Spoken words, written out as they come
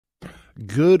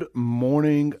Good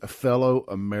morning, fellow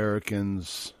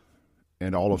Americans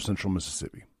and all of Central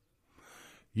Mississippi.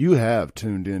 You have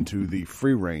tuned into the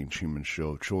free-range human show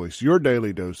of choice, your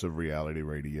daily dose of reality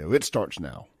radio. It starts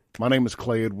now. My name is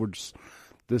Clay Edwards.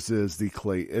 This is the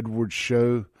Clay Edwards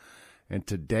Show, and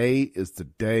today is the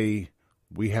day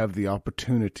we have the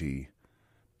opportunity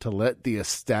to let the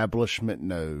establishment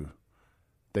know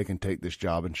they can take this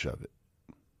job and shove it.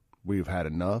 We have had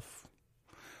enough.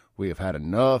 We have had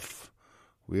enough.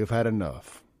 We have had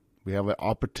enough. We have an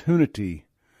opportunity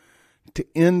to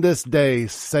end this day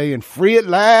saying, free at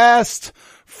last,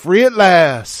 free at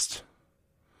last,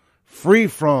 free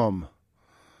from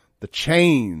the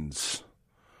chains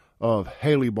of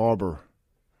Haley Barbour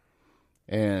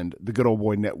and the Good Old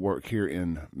Boy Network here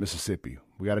in Mississippi.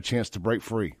 We got a chance to break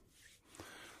free.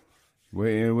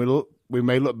 We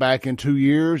may look back in 2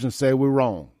 years and say we're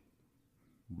wrong.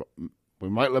 We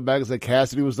might look back and say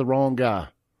Cassidy was the wrong guy.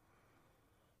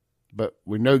 But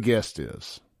we know Guest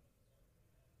is.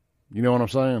 You know what I'm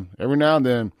saying? Every now and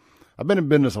then, I've been in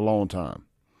business a long time.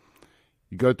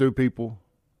 You go through people,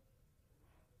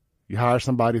 you hire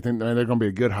somebody, think man, they're going to be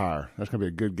a good hire. That's going to be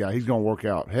a good guy. He's going to work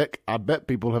out. Heck, I bet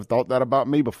people have thought that about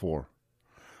me before.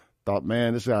 Thought,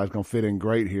 man, this guy's going to fit in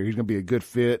great here. He's going to be a good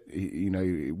fit. He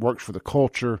works for the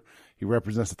culture. He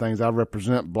represents the things I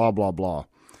represent, blah, blah, blah.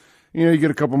 You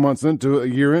get a couple months into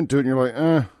it, a year into it, and you're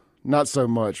like, not so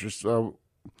much.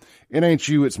 It ain't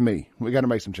you, it's me. We got to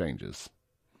make some changes.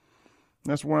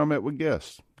 That's where I'm at with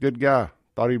Guest. Good guy.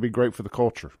 Thought he'd be great for the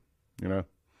culture,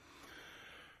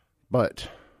 But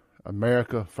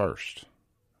America first.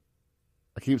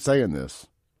 I keep saying this.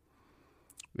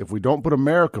 If we don't put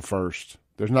America first,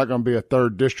 there's not going to be a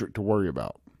third district to worry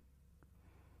about.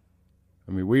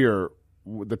 I mean,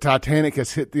 the Titanic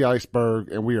has hit the iceberg,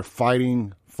 and we are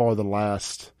fighting for the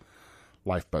last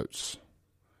lifeboats.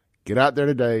 Get out there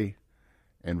today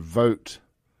and vote.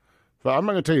 But I'm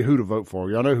not going to tell you who to vote for.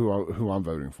 Y'all know who I'm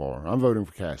voting for. I'm voting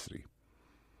for Cassidy.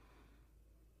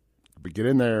 But get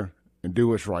in there and do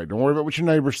what's right. Don't worry about what your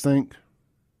neighbors think.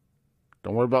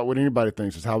 Don't worry about what anybody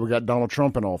thinks. It's how we got Donald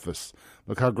Trump in office.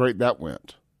 Look how great that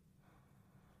went.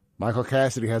 Michael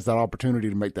Cassidy has that opportunity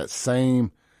to make that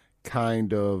same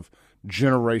kind of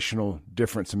generational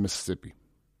difference in Mississippi.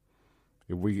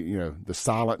 If we, the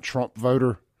silent Trump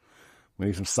voter, we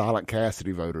need some silent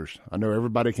Cassidy voters. I know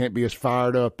everybody can't be as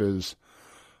fired up as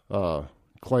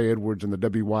Clay Edwards and the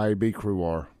WYAB crew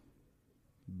are,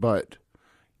 but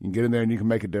you can get in there and you can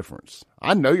make a difference.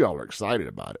 I know y'all are excited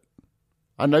about it.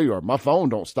 I know you are. My phone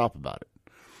don't stop about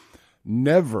it.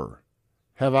 Never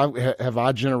have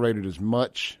I generated as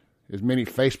many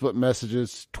Facebook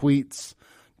messages, tweets,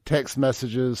 text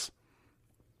messages,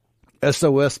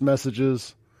 SOS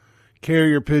messages,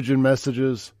 carrier pigeon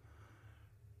messages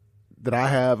that I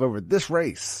have over this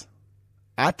race.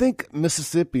 I think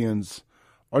Mississippians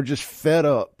are just fed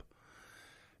up.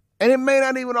 And it may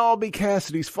not even all be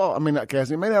Cassidy's fault. I mean, not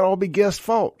Cassidy. It may not all be Guest's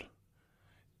fault.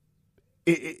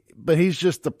 But he's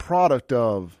just the product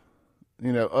of,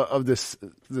 of this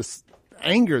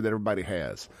anger that everybody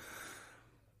has.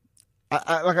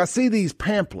 I see these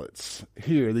pamphlets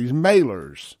here, these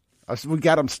mailers. We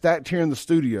got them stacked here in the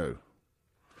studio.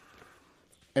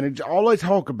 And all they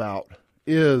talk about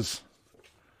is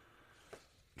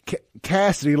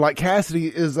Cassidy, like Cassidy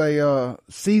is a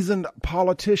seasoned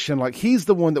politician. Like he's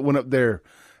the one that went up there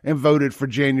and voted for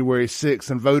January 6th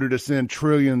and voted to send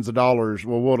trillions of dollars.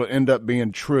 Well, what'll end up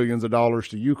being trillions of dollars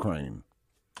to Ukraine.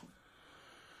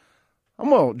 I'm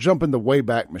going to jump in the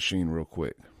Wayback Machine real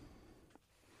quick.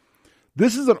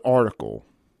 This is an article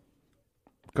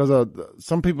because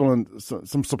some people and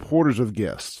some supporters of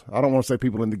Guest. I don't want to say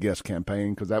people in the Guest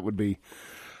campaign because that would be.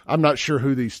 I'm not sure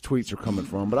who these tweets are coming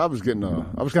from, but I was kind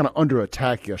of under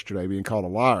attack yesterday, being called a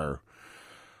liar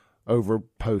over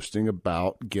posting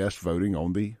about Guest voting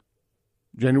on the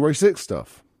January 6th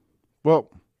stuff. Well,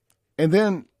 and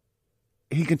then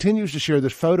he continues to share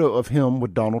this photo of him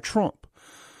with Donald Trump.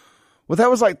 Well, that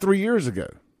was like 3 years ago.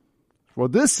 Well,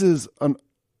 this is an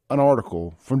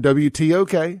article from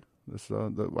WTOK. I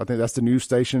think that's the news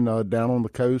station down on the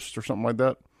coast or something like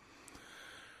that.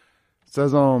 It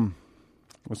says,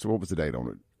 what was the date on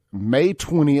it? May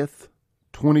 20th,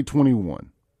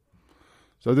 2021.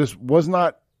 So this was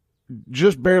not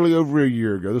just barely over a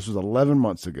year ago. This was 11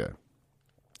 months ago.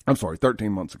 I'm sorry,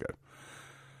 13 months ago.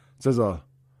 It says,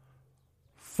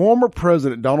 former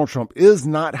President Donald Trump is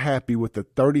not happy with the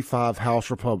 35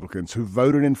 House Republicans who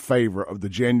voted in favor of the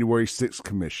January 6th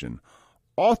Commission,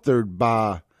 authored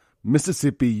by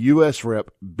Mississippi U.S. Rep.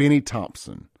 Bennie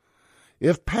Thompson.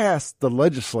 If passed, the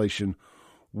legislation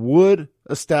would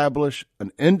establish an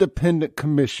independent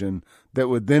commission that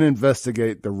would then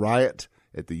investigate the riot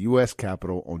at the U.S.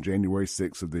 Capitol on January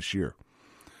 6th of this year.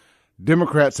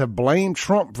 Democrats have blamed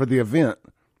Trump for the event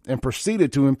and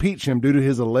proceeded to impeach him due to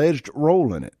his alleged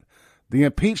role in it. The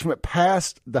impeachment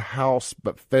passed the House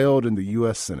but failed in the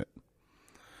U.S. Senate.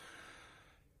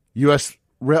 U.S.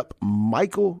 Rep.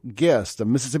 Michael Guest of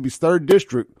Mississippi's 3rd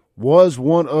District was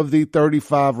one of the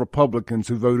 35 Republicans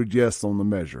who voted yes on the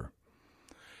measure.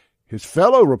 His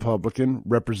fellow Republican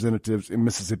representatives in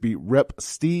Mississippi, Rep.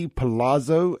 Steve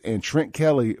Palazzo and Trent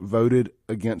Kelly, voted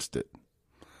against it.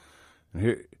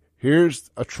 Here's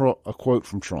a quote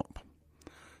from Trump.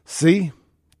 See,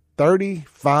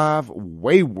 35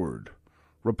 wayward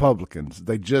Republicans.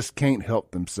 They just can't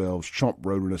help themselves, Trump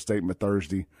wrote in a statement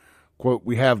Thursday. Quote,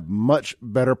 we have much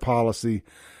better policy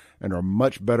and are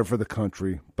much better for the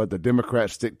country, but the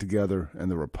Democrats stick together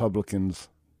and the Republicans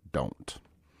don't.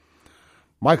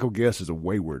 Michael Guest is a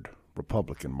wayward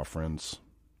Republican, my friends.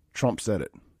 Trump said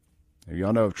it. And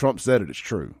y'all know if Trump said it, it's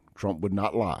true. Trump would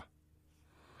not lie.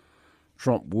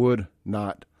 Trump would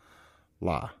not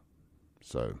lie.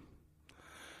 So,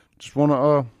 just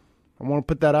want to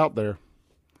put that out there.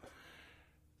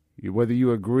 Whether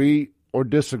you agree or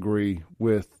disagree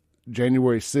with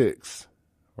January 6th,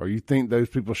 or you think those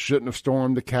people shouldn't have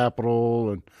stormed the Capitol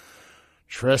and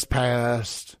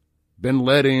trespassed, been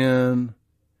let in,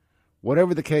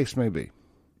 whatever the case may be,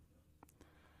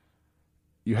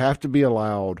 you have to be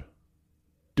allowed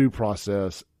due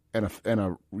process and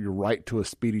your right to a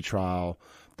speedy trial.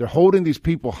 They're holding these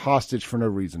people hostage for no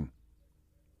reason.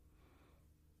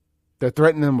 They're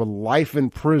threatening them with life in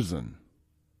prison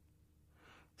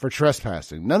for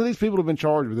trespassing. None of these people have been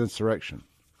charged with insurrection.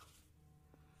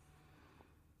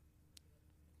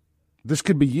 This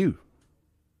could be you.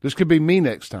 This could be me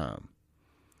next time.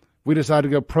 We decide to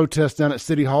go protest down at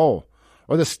City Hall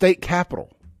or the state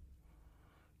capitol.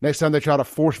 Next time they try to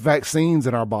force vaccines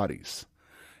in our bodies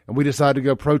and we decide to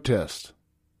go protest,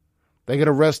 they could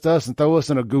arrest us and throw us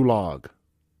in a gulag,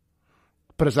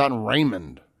 put us out in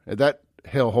Raymond at that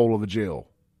hellhole of a jail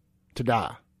to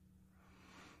die.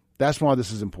 That's why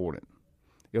this is important.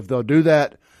 If they'll do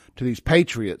that to these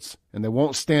patriots and they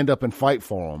won't stand up and fight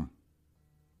for them,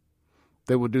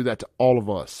 they will do that to all of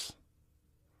us.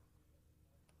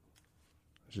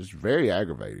 It's just very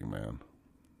aggravating, man.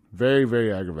 Very,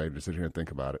 very aggravating to sit here and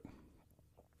think about it.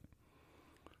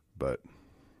 But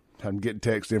I'm getting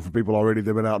texts in from people already that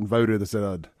have been out and voted that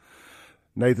said,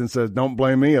 Nathan says, don't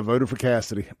blame me. I voted for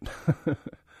Cassidy.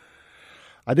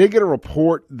 I did get a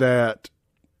report that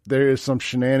there is some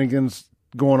shenanigans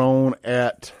going on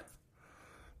at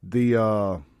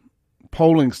the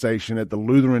polling station at the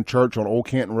Lutheran Church on Old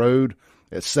Canton Road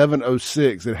at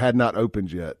 7:06. It had not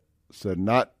opened yet. So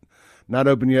not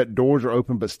open yet. Doors are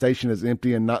open, but station is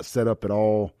empty and not set up at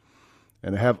all.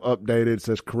 And they have updated. It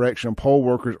says, correction, poll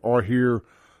workers are here,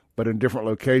 but in different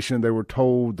location. They were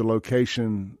told the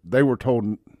location. They were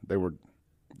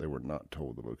not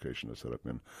told the location to set up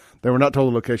in. They were not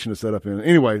told the location to set up in.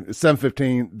 Anyway, it's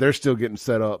 7:15. They're still getting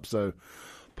set up. So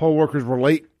poll workers were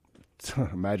late.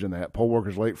 Imagine that. Poll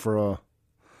workers late to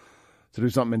do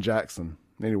something in Jackson.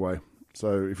 Anyway,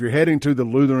 so if you're heading to the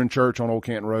Lutheran Church on Old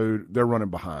Canton Road, they're running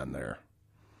behind there.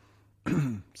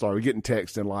 Sorry, we're getting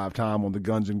text in live time on the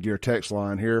Guns and Gear text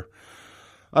line here.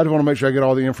 I just want to make sure I get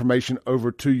all the information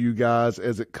over to you guys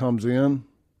as it comes in.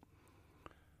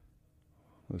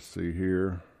 Let's see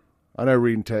here. I know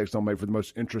reading text don't make for the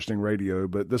most interesting radio,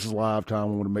 but this is live time. I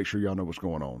want to make sure y'all know what's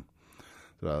going on.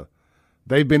 So,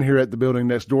 they've been here at the building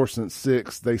next door since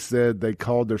 6. They said they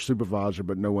called their supervisor,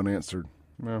 but no one answered.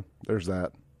 Well, there's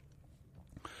that.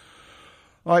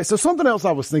 All right, so something else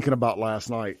I was thinking about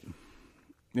last night.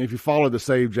 If you follow the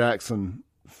Save Jackson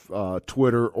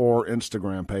Twitter or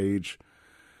Instagram page,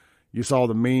 you saw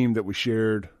the meme that we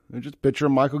shared. It's just a picture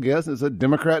of Michael Guest. It said,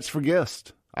 Democrats for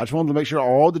Guest. I just wanted to make sure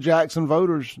all the Jackson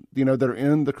voters, that are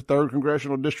in the 3rd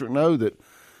Congressional District know that,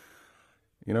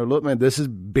 look, man, this is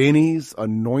Bennie's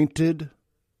anointed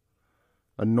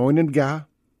guy.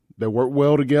 They work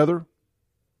well together.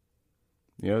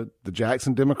 The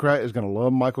Jackson Democrat is going to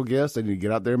love Michael Guest. They need to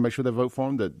get out there and make sure they vote for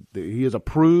him, that he is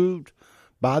approved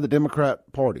by the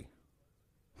Democrat Party.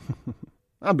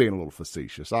 I'm being a little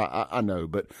facetious. I know,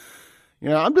 but,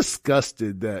 I'm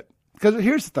disgusted that, because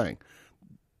here's the thing.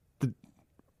 The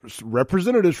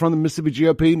representatives from the Mississippi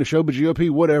GOP, Neshoba GOP,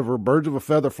 whatever, birds of a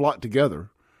feather flock together,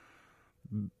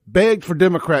 begged for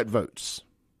Democrat votes.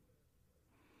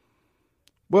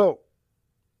 Well,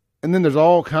 and then there's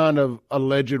all kind of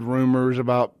alleged rumors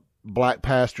about black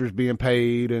pastors being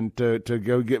paid and to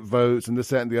go get votes and this,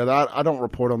 that, and the other. I don't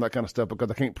report on that kind of stuff because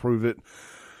I can't prove it.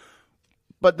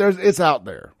 But it's out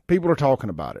there. People are talking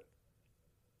about it.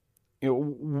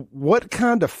 what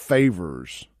kind of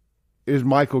favors is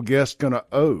Michael Guest going to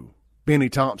owe Bennie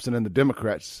Thompson and the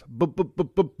Democrats?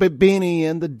 Bennie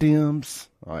and the Dems.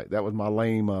 All right, that was my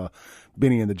lame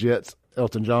Bennie and the Jets,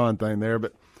 Elton John thing there.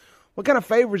 But what kind of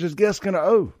favors is Guest going to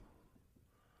owe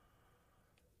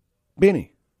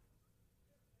Bennie?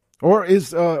 Or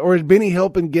is Bennie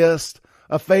helping Guest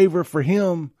a favor for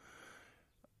him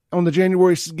on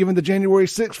given the January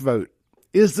 6th vote?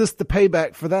 Is this the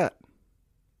payback for that?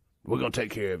 We're going to take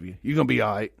care of you. You're going to be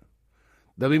all right.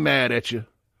 They'll be mad at you.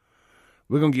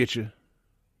 We're going to get you.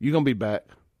 You're going to be back.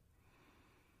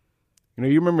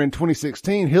 You remember in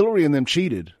 2016, Hillary and them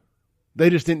cheated.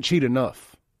 They just didn't cheat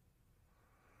enough.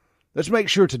 Let's make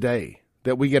sure today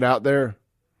that we get out there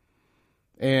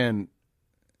and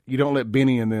you don't let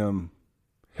Bennie and them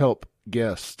help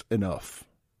Guest enough.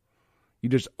 You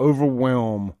just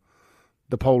overwhelm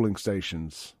the polling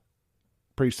stations,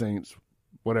 precincts,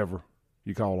 whatever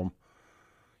you call them.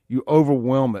 You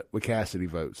overwhelm it with Cassidy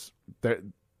votes.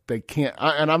 They can't,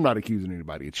 and I'm not accusing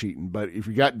anybody of cheating, but if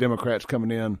you got Democrats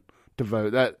coming in to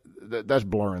vote, that's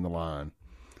blurring the line.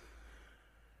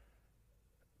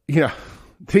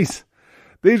 These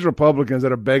Republicans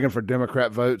that are begging for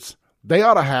Democrat votes, they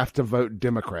ought to have to vote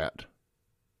Democrat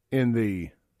in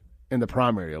the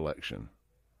primary election.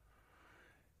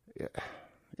 Yeah.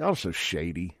 Y'all are so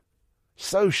shady.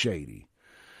 So shady.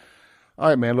 All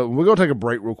right, man, look, we're going to take a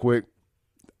break real quick.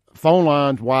 Phone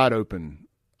line's wide open.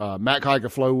 Matt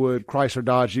Kiker Flowwood, Chrysler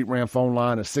Dodge Jeep Ram phone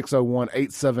line is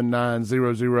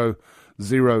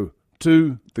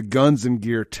 601-879-0002. The Guns and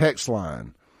Gear text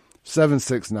line,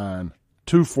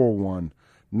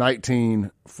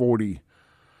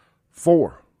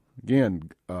 769-241-1944. Again,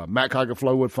 Matt Kiker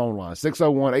Flowwood phone line,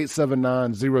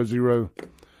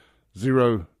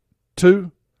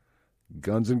 601-879-0002.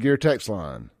 Guns and Gear text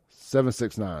line,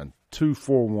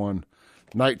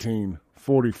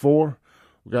 769-241-1944.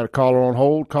 We got a caller on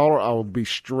hold. Caller, I will be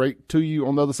straight to you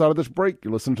on the other side of this break.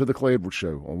 You're listening to The Clay Edwards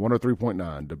Show on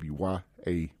 103.9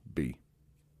 WYAB.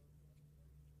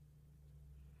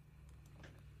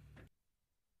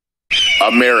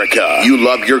 America, you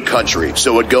love your country,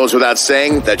 so it goes without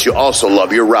saying that you also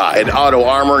love your ride. And Auto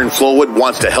Armor in Flowood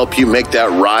wants to help you make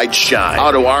that ride shine.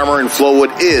 Auto Armor in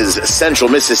Flowood is Central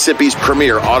Mississippi's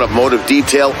premier automotive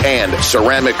detail and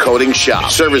ceramic coating shop,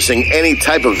 servicing any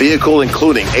type of vehicle,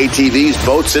 including ATVs,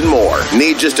 boats, and more.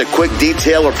 Need just a quick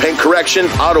detail or paint correction?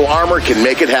 Auto Armor can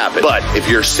make it happen. But if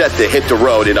you're set to hit the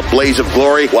road in a blaze of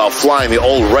glory while flying the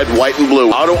old red, white, and blue,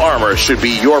 Auto Armor should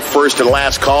be your first and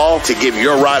last call to give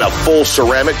your ride a full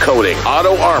ceramic coating.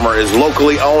 Auto Armor is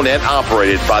locally owned and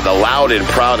operated by the loud and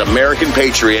proud American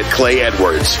patriot Clay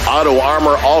Edwards. Auto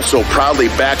Armor also proudly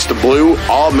backs the blue,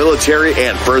 all military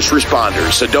and first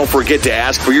responders. So don't forget to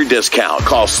ask for your discount.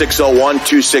 Call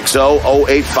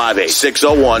 601-260-0858.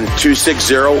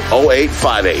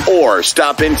 601-260-0858. Or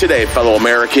stop in today, fellow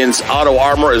Americans. Auto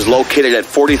Armor is located at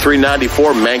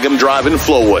 4394 Mangum Drive in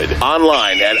Flowood.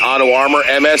 Online at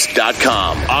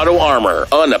AutoArmorMS.com. Auto Armor,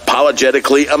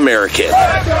 unapologetically American.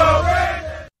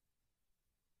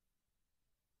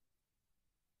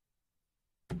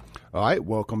 All right,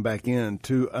 welcome back in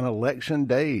to an election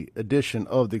day edition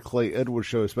of the Clay Edwards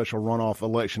Show, a special runoff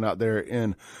election out there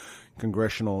in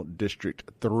Congressional District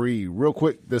 3. Real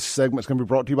quick, this segment's going to be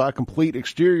brought to you by Complete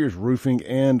Exteriors Roofing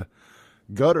and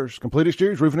Gutters. Complete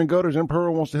Exteriors Roofing and Gutters in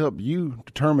Pearl wants to help you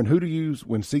determine who to use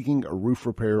when seeking a roof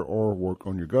repair or work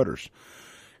on your gutters.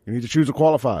 You need to choose a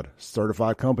qualified,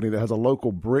 certified company that has a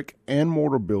local brick and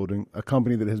mortar building, a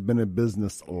company that has been in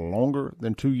business longer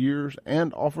than 2 years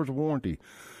and offers a warranty.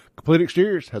 Complete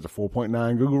Exteriors has a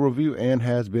 4.9 Google review and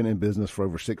has been in business for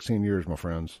over 16 years, my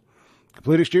friends.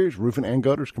 Complete Exteriors Roofing and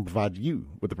Gutters can provide you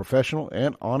with a professional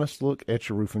and honest look at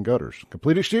your roof and gutters.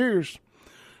 Complete Exteriors,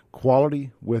 quality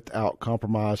without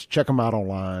compromise. Check them out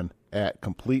online at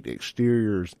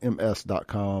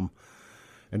CompleteExteriorsMS.com.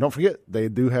 And don't forget, they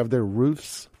do have their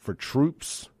Roofs for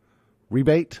Troops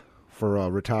rebate for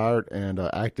retired and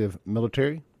active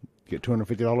military. Get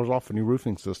 $250 off a new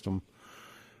roofing system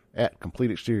at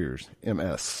Complete Exteriors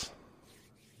MS.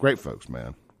 Great folks,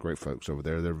 man. Great folks over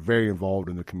there. They're very involved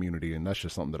in the community, and that's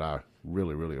just something that I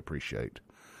really, really appreciate.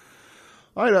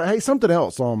 All right, hey, something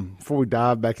else before we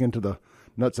dive back into the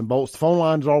nuts and bolts. The phone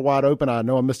lines are all wide open. I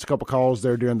know I missed a couple calls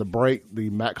there during the break.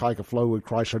 The Matt Kiker Flowwood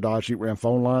Chrysler Dodge Jeep Ram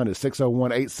phone line is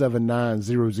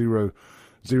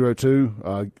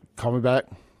 601-879-0002. Call me back.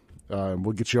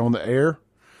 We'll get you on the air.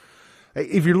 Hey,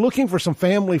 if you're looking for some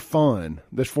family fun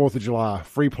this 4th of July,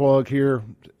 free plug here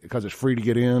because it's free to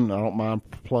get in. I don't mind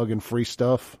plugging free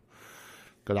stuff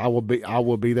because I will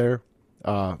be there.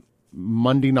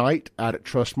 Monday night out at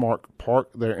Trustmark Park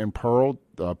there in Pearl.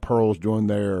 Pearl's doing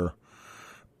their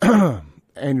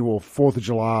annual 4th of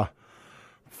July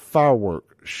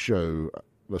firework show.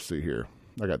 Let's see here.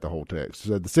 I got the whole text. It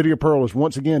said, the city of Pearl is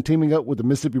once again teaming up with the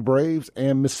Mississippi Braves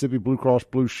and Mississippi Blue Cross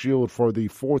Blue Shield for the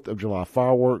 4th of July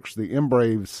fireworks. The M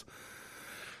Braves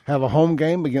have a home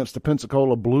game against the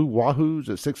Pensacola Blue Wahoos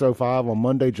at 6:05 on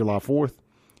Monday, July 4th.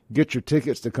 Get your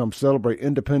tickets to come celebrate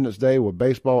Independence Day with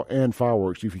baseball and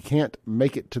fireworks. If you can't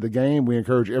make it to the game, we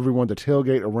encourage everyone to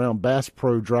tailgate around Bass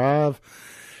Pro Drive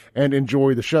and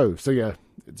enjoy the show. So, yeah,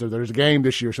 so there's a game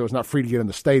this year, so it's not free to get in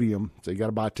the stadium. So you got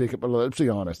to buy a ticket. But let's be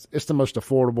honest, it's the most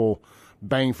affordable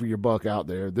bang for your buck out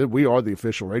there. We are the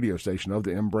official radio station of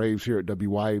the M Braves here at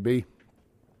WYAB.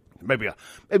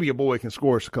 Maybe a boy can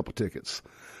score us a couple tickets.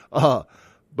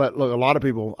 But look, a lot of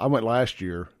people, I went last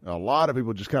year, a lot of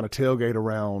people just kind of tailgate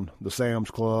around the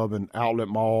Sam's Club and Outlet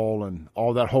Mall and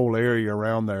all that whole area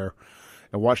around there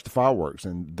and watch the fireworks.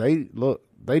 And they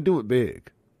do it big.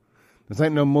 This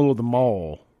ain't no middle of the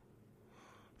mall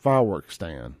fireworks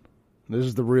stand. This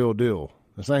is the real deal.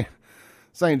 This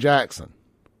ain't Jackson.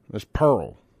 It's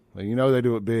Pearl. You know they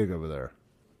do it big over there.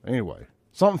 Anyway,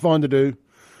 something fun to do.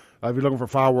 If you're looking for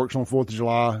fireworks on 4th of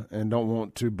July and don't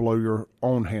want to blow your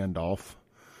own hand off,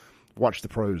 watch the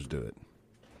pros do it.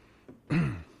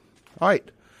 All right.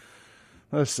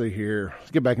 Let's see here.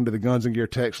 Let's get back into the Guns and Gear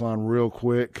text line real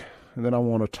quick. And then I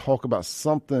want to talk about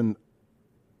something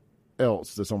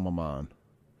else that's on my mind.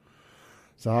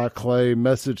 So, hi, Clay.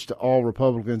 Message to all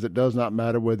Republicans. It does not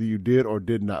matter whether you did or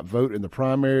did not vote in the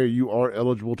primary. You are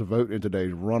eligible to vote in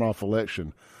today's runoff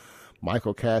election.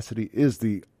 Michael Cassidy is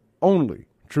the only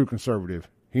true conservative.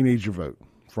 He needs your vote.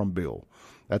 From Bill.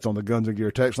 That's on the Guns and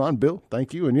Gear text line. Bill,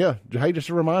 thank you. And yeah, hey, just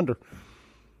a reminder.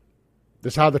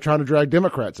 This is how they're trying to drag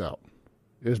Democrats out,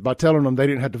 is by telling them they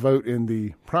didn't have to vote in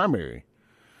the primary.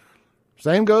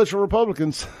 Same goes for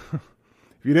Republicans.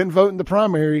 If you didn't vote in the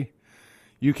primary,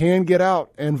 you can get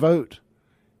out and vote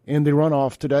in the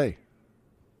runoff today.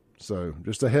 So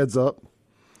just a heads up.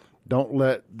 Don't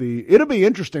let it'll be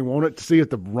interesting, won't it, to see if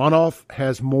the runoff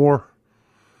has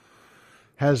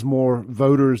more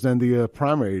voters than the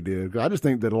primary did. I just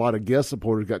think that a lot of guest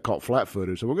supporters got caught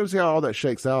flat-footed. So we're going to see how all that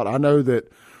shakes out. I know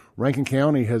that Rankin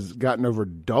County has gotten over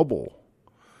double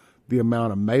the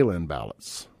amount of mail-in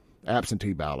ballots,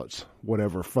 absentee ballots,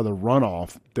 whatever, for the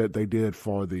runoff that they did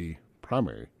for the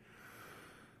primary.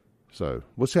 So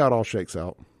we'll see how it all shakes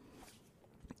out.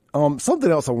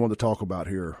 Something else I wanted to talk about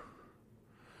here.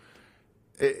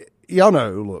 Y'all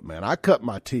know, look, man, I cut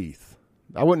my teeth.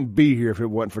 I wouldn't be here if it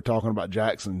wasn't for talking about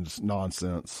Jackson's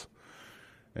nonsense.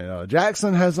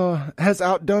 Jackson has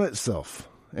outdone itself.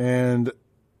 And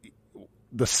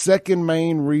the second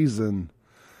main reason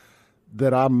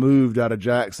that I moved out of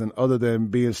Jackson, other than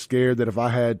being scared that if I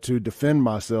had to defend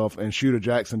myself and shoot a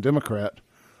Jackson Democrat,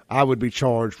 I would be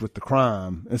charged with the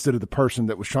crime instead of the person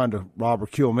that was trying to rob or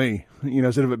kill me,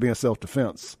 instead of it being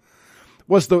self-defense.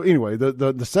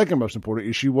 The second most important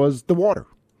issue was the water.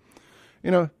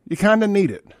 You kind of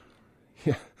need it.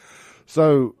 Yeah.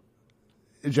 So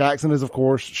Jackson is, of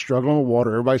course, struggling with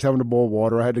water. Everybody's having to boil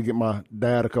water. I had to get my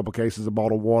dad a couple cases of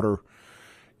bottled water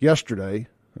yesterday.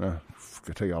 I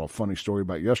could tell you all a funny story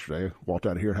about yesterday. I walked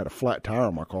out of here and had a flat tire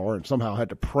on my car and somehow had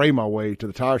to pray my way to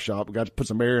the tire shop. I got to put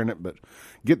some air in it, but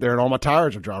get there and all my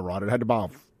tires are dry rotted. I had to buy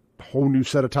a whole new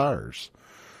set of tires.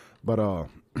 But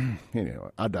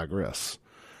anyway, I digress.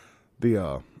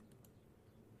 I'm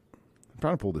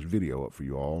trying to pull this video up for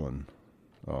you all, and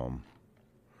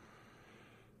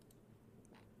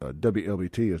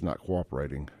WLBT is not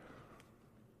cooperating.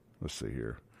 Let's see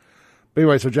here. But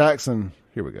anyway, so Jackson,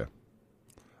 here we go.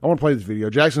 I want to play this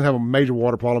video. Jackson's having major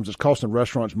water problems. It's costing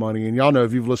restaurants money. And y'all know,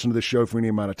 if you've listened to this show for any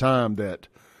amount of time, that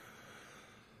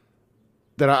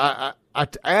I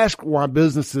ask why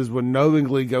businesses would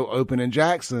knowingly go open in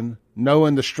Jackson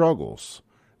knowing the struggles.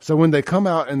 So when they come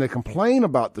out and they complain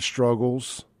about the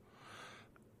struggles,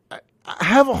 I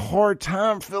have a hard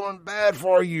time feeling bad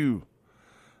for you.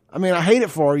 I mean, I hate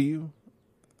it for you.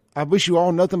 I wish you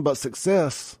all nothing but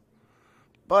success.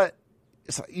 But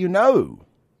it's like, you know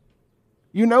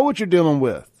what you're dealing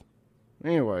with.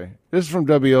 Anyway, this is from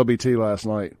WLBT last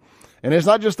night. And it's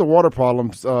not just the water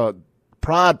problems.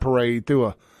 Pride Parade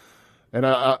and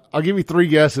I'll give you 3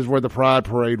 guesses where the Pride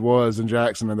Parade was in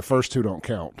Jackson, and the first 2 don't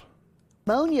count.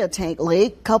 Ammonia tank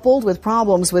leak coupled with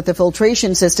problems with the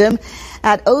filtration system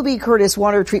at O.B. Curtis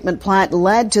Water Treatment Plant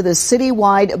led to the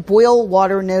citywide boil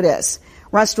water notice.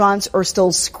 Restaurants are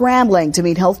still scrambling to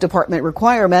meet health department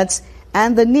requirements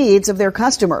and the needs of their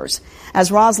customers.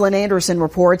 As Rosalind Anderson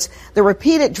reports, the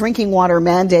repeated drinking water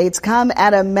mandates come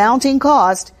at a mounting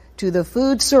cost to the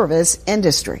food service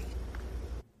industry.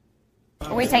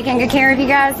 Are we taking good care of you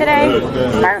guys today?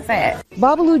 Perfect.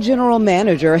 Babalu General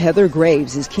Manager Heather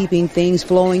Graves is keeping things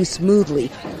flowing smoothly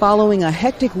following a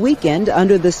hectic weekend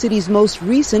under the city's most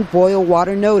recent boil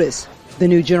water notice. The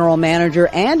new general manager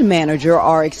and manager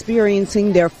are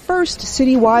experiencing their first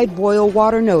citywide boil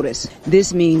water notice.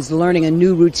 This means learning a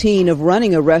new routine of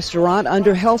running a restaurant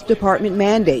under health department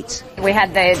mandates. We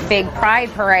had the big Pride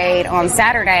Parade on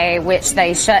Saturday, which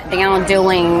they shut down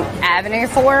Dueling Avenue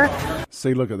for.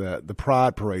 See, look at that. The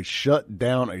Pride Parade shut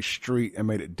down a street and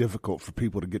made it difficult for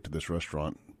people to get to this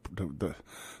restaurant.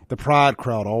 The Pride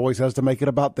crowd always has to make it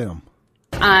about them.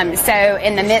 So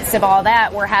in the midst of all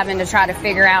that, we're having to try to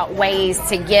figure out ways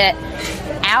to get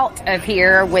out of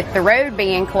here with the road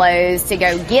being closed to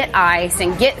go get ice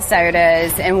and get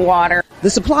sodas and water. The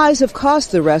supplies have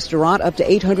cost the restaurant up to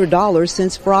 $800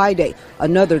 since Friday.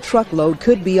 Another truckload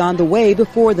could be on the way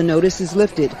before the notice is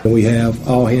lifted. We have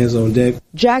all hands on deck.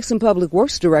 Jackson Public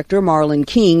Works Director Marlon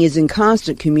King is in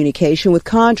constant communication with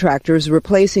contractors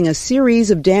replacing a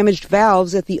series of damaged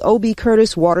valves at the O.B.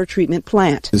 Curtis water treatment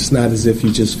plant. It's not as if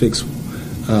you just fix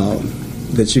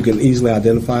that you can easily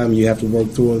identify them. You have to work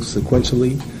through them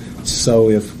sequentially. So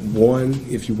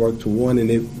if you work to one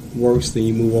and it works, then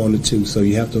you move on to two. So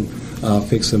you have to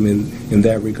fix them in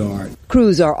that regard.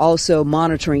 Crews are also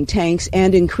monitoring tanks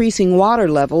and increasing water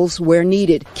levels where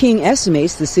needed. King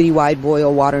estimates the citywide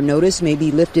boil water notice may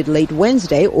be lifted late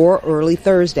Wednesday or early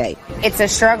Thursday. It's a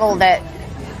struggle that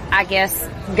I guess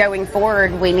going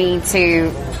forward we need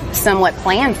to somewhat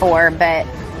plan for, but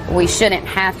we shouldn't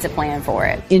have to plan for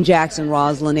it. In Jackson,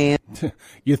 Roslyn Ann.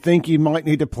 You think you might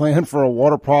need to plan for a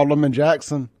water problem in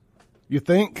Jackson? You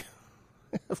think?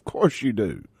 Of course you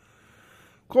do.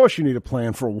 Of course you need a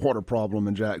plan for a water problem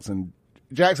in Jackson.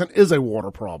 Jackson is a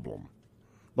water problem.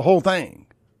 The whole thing.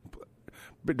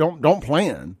 But don't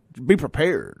plan. Be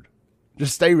prepared.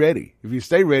 Just stay ready. If you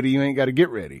stay ready, you ain't got to get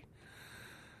ready.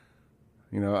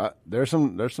 You know, I'm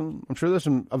sure there's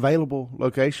some available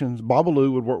locations.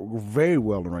 Babalu would work very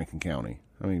well in Rankin County.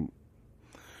 I mean,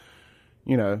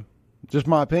 you know, just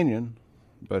my opinion.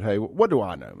 But hey, what do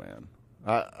I know, man?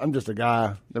 I'm just a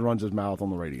guy that runs his mouth on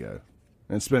the radio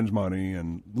and spends money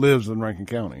and lives in Rankin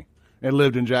County and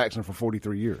lived in Jackson for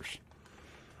 43 years.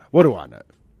 What do I know?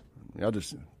 Y'all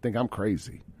just think I'm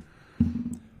crazy.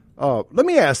 Let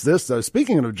me ask this, though.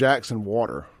 Speaking of Jackson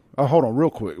water, hold on real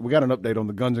quick. We got an update on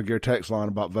the Guns and Gear text line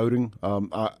about voting.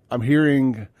 I'm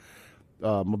hearing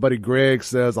my buddy Greg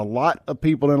says a lot more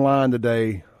people in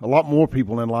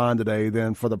line today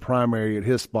than for the primary at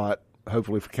his spot,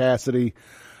 hopefully for Cassidy.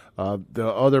 The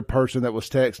other person that was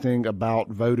texting about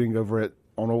voting over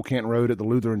on Old Canton Road at the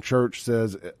Lutheran Church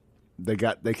says they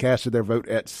casted their vote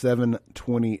at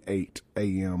 7:28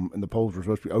 a.m. and the polls were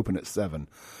supposed to be open at 7.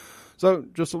 So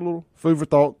just a little food for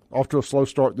thought. Off to a slow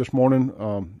start this morning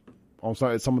on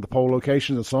some of the poll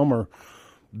locations, and some are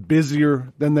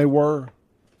busier than they were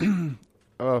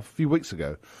a few weeks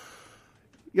ago.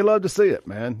 You love to see it,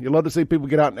 man. You love to see people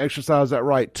get out and exercise that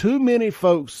right. Too many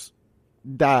folks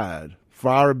died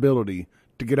for our ability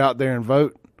to get out there and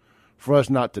vote, for us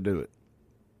not to do it.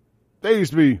 There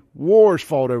used to be wars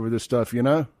fought over this stuff, you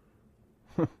know.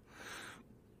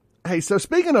 Hey, so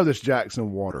speaking of this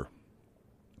Jackson water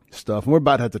stuff, and we're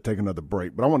about to have to take another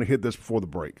break, but I want to hit this before the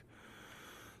break.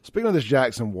 Speaking of this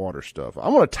Jackson water stuff, I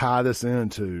want to tie this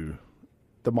into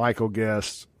the Michael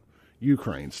Guest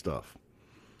Ukraine stuff.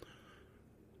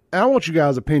 And I want you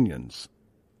guys' opinions.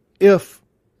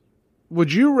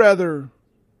 Would you rather,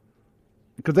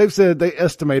 because they've said they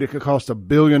estimate it could cost $1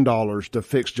 billion to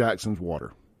fix Jackson's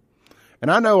water. And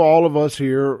I know all of us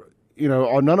here, you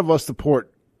know, none of us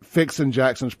support fixing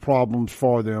Jackson's problems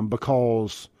for them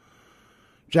because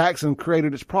Jackson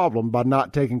created its problem by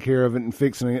not taking care of it and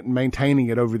fixing it and maintaining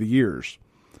it over the years.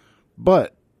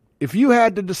 But if you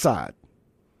had to decide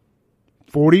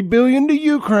 $40 billion to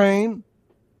Ukraine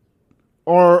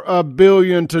or $1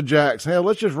 billion to Jackson, hell,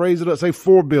 let's just raise it up, say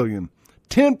 $4 billion,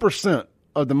 10%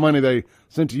 of the money they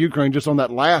sent to Ukraine just on that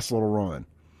last little run.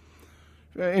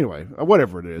 Anyway,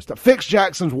 whatever it is, to fix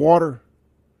Jackson's water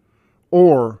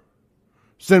or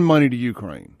send money to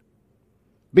Ukraine.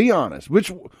 Be honest.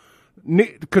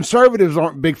 Conservatives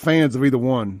aren't big fans of either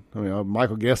one. I mean,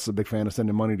 Michael Guest is a big fan of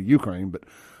sending money to Ukraine, but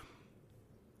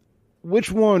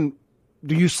which one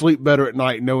do you sleep better at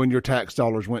night knowing your tax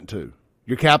dollars went to?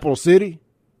 Your capital city,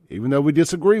 even though we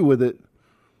disagree with it,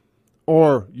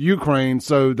 or Ukraine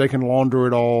so they can launder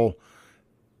it all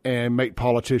and make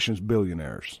politicians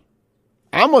billionaires?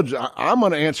 I'm going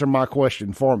to answer my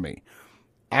question for me.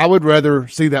 I would rather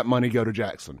see that money go to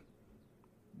Jackson.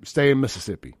 Stay in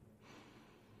Mississippi.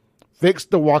 Fix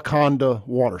the Wakanda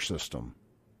water system.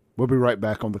 We'll be right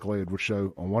back on the Clay Edwards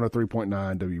Show on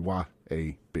 103.9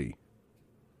 WYAB.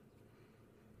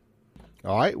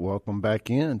 All right, welcome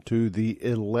back in to the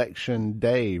Election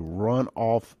Day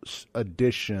runoff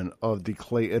edition of the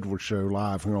Clay Edwards Show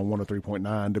live here on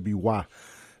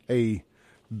 103.9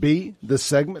 WYAB. This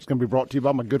segment is going to be brought to you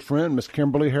by my good friend, Miss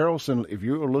Kimberly Harrelson. If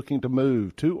you are looking to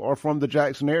move to or from the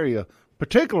Jackson area,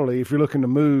 particularly if you're looking to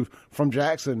move from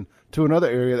Jackson to another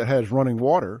area that has running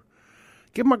water,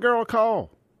 give my girl a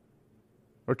call.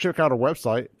 Or check out our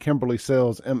website,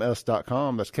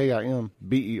 KimberlySalesMS.com. That's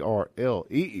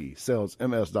KIMBERLEE,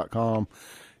 salesms.com.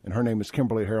 And her name is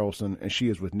Kimberly Harrelson, and she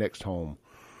is with Next Home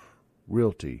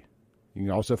Realty. You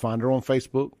can also find her on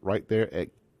Facebook right there.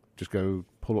 Just go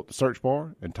pull up the search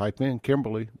bar and type in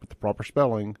Kimberly with the proper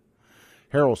spelling,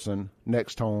 Harrelson,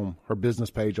 Next Home. Her business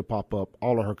page will pop up,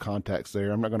 all of her contacts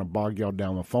there. I'm not going to bog y'all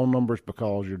down with phone numbers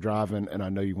because you're driving, and I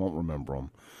know you won't remember them.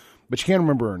 But you can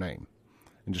remember her name.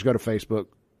 And just go to Facebook,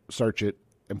 search it,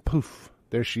 and poof,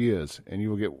 there she is. And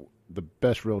you will get the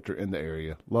best realtor in the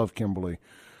area. Love Kimberly.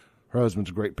 Her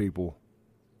husband's great people.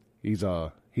 He's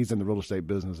in the real estate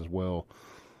business as well.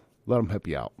 Let him help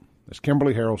you out. That's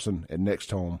Kimberly Harrelson at Next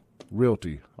Home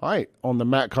Realty. All right, on the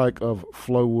Matt Kike of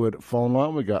Flowwood phone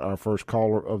line, we got our first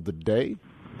caller of the day.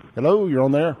 Hello, you're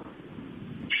on there.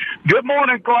 Good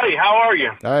morning, Clay. How are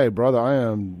you? Hey, brother, I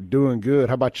am doing good.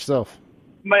 How about yourself?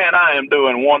 Man, I am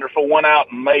doing wonderful. Went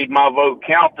out and made my vote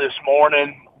count this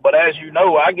morning. But as you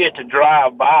know, I get to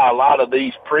drive by a lot of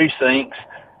these precincts,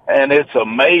 and it's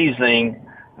amazing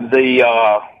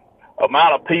the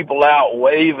amount of people out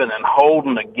waving and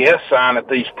holding a guest sign at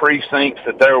these precincts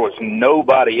that there was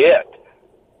nobody at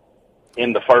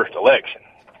in the first election.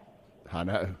 I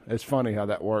know. It's funny how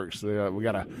that works. We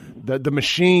got the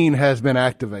machine has been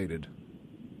activated.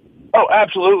 Oh,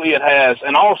 absolutely it has.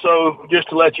 And also, just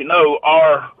to let you know,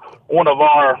 one of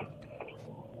our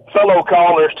fellow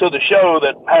callers to the show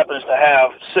that happens to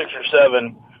have 6 or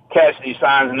 7 Cassidy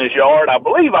signs in his yard, I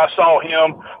believe I saw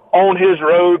him on his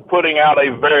road putting out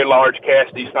a very large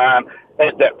Cassidy sign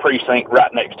at that precinct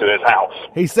right next to his house.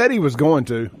 He said he was going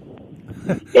to.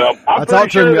 Well, I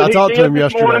talked to him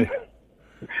yesterday. Morning.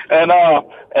 And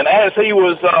as he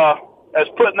was as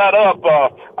putting that up,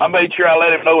 I made sure I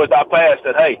let him know as I passed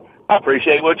that, hey, I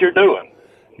appreciate what you're doing.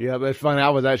 Yeah, but it's funny. I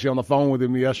was actually on the phone with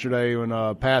him yesterday when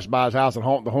passed by his house and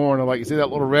honked the horn. I'm like, you see that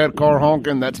little red car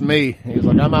honking? That's me. He's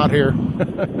like, I'm out here.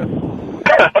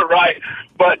 Right.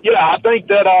 But, yeah, I think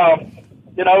that,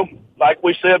 like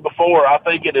we said before, I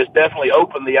think it has definitely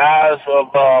opened the eyes of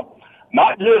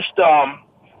not just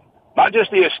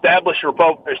the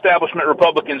establishment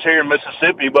Republicans here in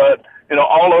Mississippi, but,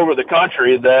 all over the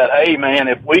country that, hey, man,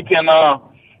 if we can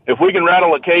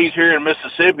rattle a cage here in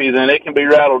Mississippi, then it can be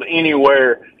rattled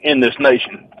anywhere in this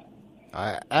nation.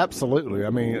 Absolutely. I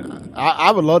mean,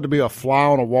 I would love to be a fly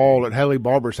on a wall at Haley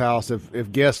Barber's house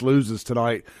if Guest loses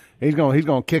tonight. He's going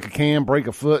to kick a can, break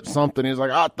a foot, something. He's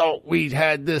like, I thought we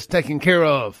had this taken care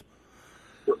of.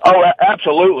 Oh,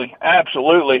 absolutely,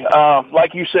 absolutely.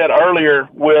 Like you said earlier,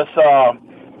 with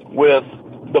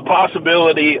the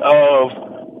possibility of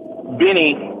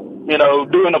Bennie,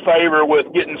 doing a favor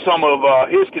with getting some of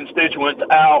his constituents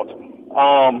out,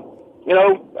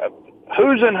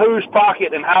 who's in whose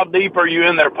pocket and how deep are you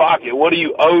in their pocket? What do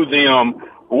you owe them?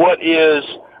 What is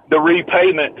the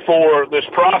repayment for this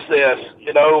process?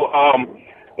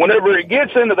 Whenever it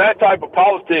gets into that type of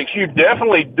politics, you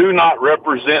definitely do not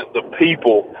represent the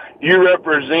people. You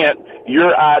represent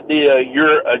your idea,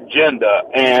 your agenda.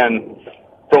 And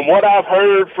from what I've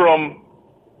heard from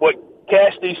what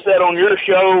Cassidy said on your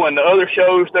show and the other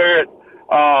shows there at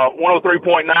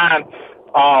 103.9,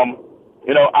 I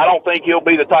don't think he'll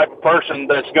be the type of person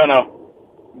that's going to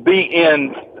be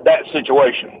in that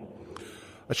situation.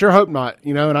 I sure hope not.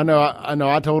 And I know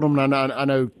I told him, and I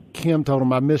know Kim told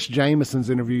him. I missed Jameson's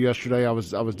interview yesterday. I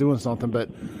was doing something, but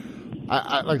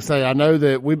I like I say, I know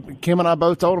that Kim and I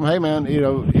both told him, hey man,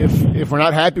 if we're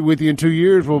not happy with you in 2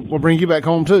 years, we'll bring you back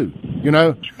home too.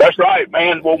 That's right,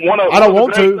 man. Well, one of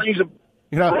the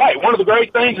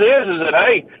great things is that,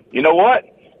 hey, you know what?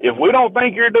 If we don't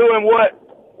think you're doing what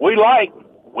we like,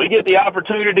 we get the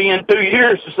opportunity in 2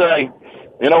 years to say,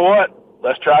 you know what?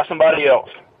 Let's try somebody else.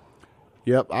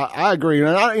 Yep, I agree.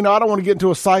 And I don't want to get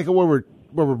into a cycle where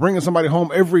we're bringing somebody home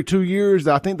every 2 years.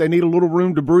 I think they need a little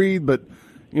room to breathe. But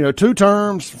 2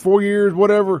 terms, 4 years,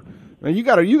 whatever. Man, you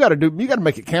got to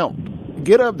make it count.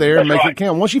 Get up there and make it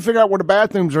count. Once you figure out where the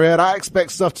bathrooms are at, I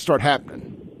expect stuff to start happening.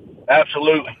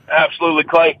 Absolutely,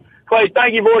 Clay. Clay,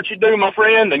 thank you for what you do, my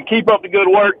friend, and keep up the good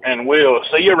work. And we'll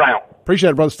see you around.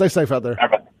 Appreciate it, brother. Stay safe out there. All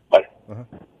right, bye.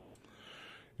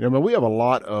 Man, we have a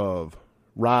lot of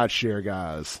rideshare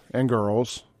guys and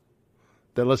girls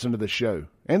that listen to this show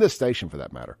and this station for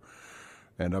that matter.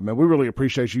 And, man, we really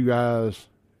appreciate you guys.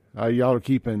 Y'all are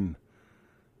keeping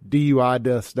DUI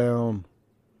deaths down,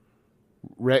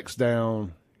 wrecks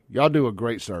down. Y'all do a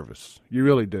great service. You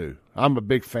really do. I'm a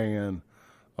big fan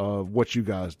of what you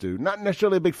guys do. Not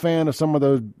necessarily a big fan of some of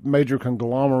those major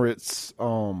conglomerates'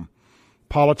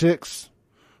 politics,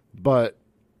 but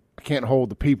I can't hold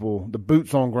the people, the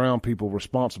boots on ground people,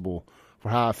 responsible for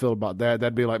how I feel about that.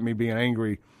 That'd be like me being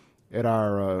angry at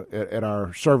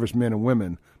our servicemen and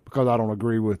women because I don't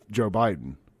agree with Joe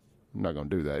Biden. I'm not going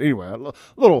to do that. Anyway, a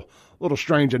little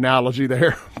strange analogy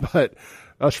there, but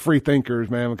us free thinkers,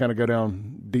 man, we kind of go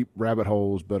down deep rabbit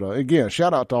holes. But again,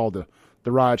 shout out to all the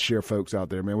rideshare folks out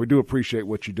there, man. We do appreciate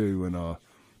what you do, and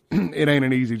it ain't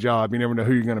an easy job. You never know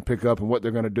who you're going to pick up and what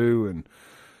they're going to do, and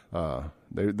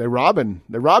they robbing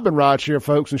rideshare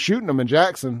folks and shooting them in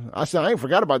Jackson. I ain't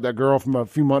forgot about that girl from a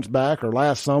few months back or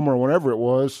last summer or whenever it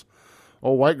was.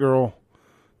 Old white girl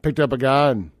picked up a guy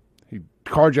and he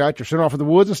carjacked her, sent her off in the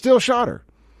woods, and still shot her.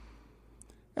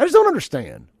 I just don't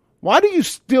understand. Why do you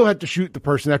still have to shoot the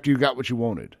person after you got what you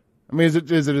wanted? I mean, is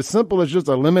it as simple as just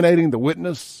eliminating the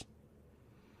witness?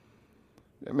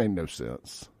 It made no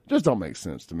sense. Just don't make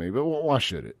sense to me. But why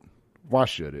should it? Why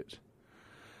should it?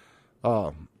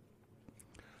 I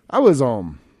was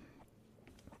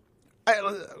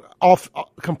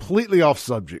completely off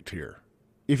subject here.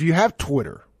 If you have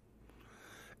Twitter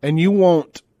and you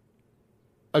want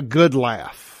a good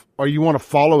laugh or you want to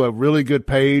follow a really good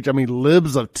page, I mean,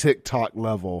 libs of TikTok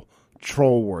level,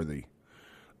 troll worthy,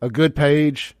 a good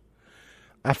page.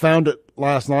 I found it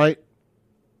last night,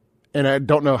 and I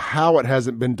don't know how it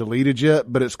hasn't been deleted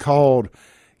yet, but it's called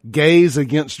Gays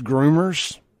Against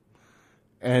Groomers.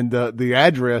 And the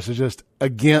address is just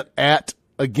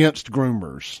against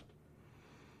groomers.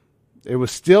 It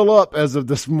was still up as of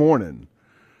this morning.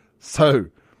 So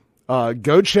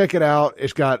go check it out.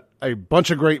 It's got a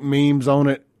bunch of great memes on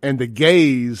it. And the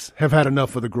gays have had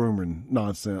enough of the grooming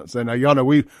nonsense. And y'all know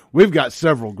we've got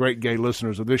several great gay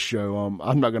listeners of this show.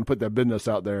 I'm not going to put that business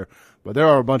out there, but there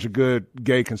are a bunch of good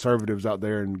gay conservatives out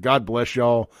there. And God bless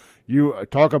y'all. You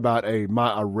talk about a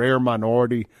rare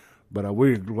minority, but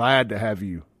we're glad to have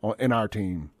you in our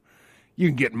team. You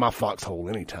can get in my foxhole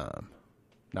anytime.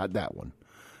 Not that one.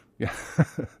 Yeah.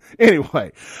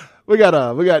 Anyway, we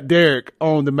got Derek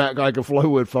on the Matt Geiger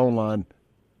Flowwood phone line.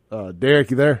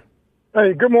 Derek, you there?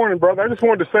 Hey, good morning, brother. I just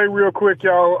wanted to say real quick,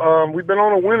 y'all, we've been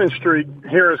on a winning streak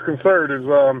here as conservatives.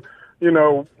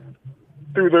 Through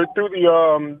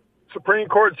the Supreme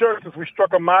Court justice, we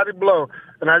struck a mighty blow.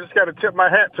 And I just got to tip my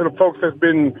hat to the folks that's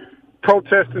been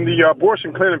protesting the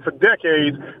abortion clinic for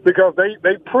decades, because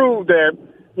they proved that,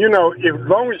 as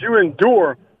long as you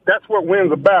endure, that's what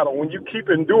wins a battle. When you keep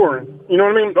enduring, you know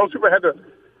what I mean? Those people had to,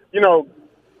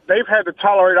 they've had to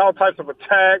tolerate all types of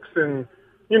attacks and,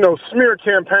 smear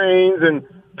campaigns and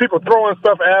people throwing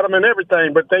stuff at them and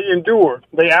everything, but they endured.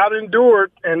 They out-endured,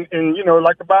 and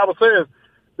like the Bible says,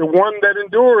 the one that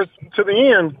endures to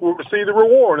the end will receive the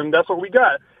reward, and that's what we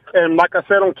got. And like I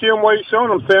said on Kim Wade's show,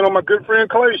 and I'm saying on my good friend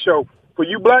Clay's show, for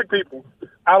you black people,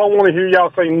 I don't want to hear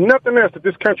y'all say nothing else that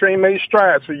this country ain't made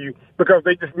strides for you, because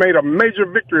they just made a major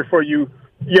victory for you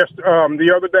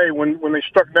the other day when they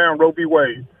struck down Roe v.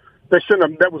 Wade. They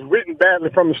shouldn't have. That was written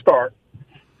badly from the start.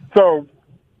 So,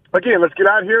 again, let's get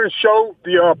out here and show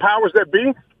the powers that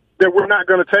be that we're not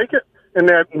going to take it, and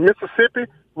that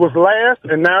Mississippi was last,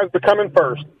 and now it's becoming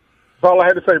first. That's all I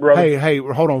had to say, brother. Hey,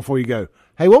 hold on before you go.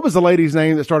 Hey, what was the lady's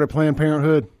name that started Planned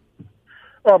Parenthood?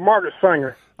 Margaret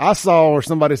Sanger. I saw where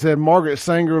somebody said Margaret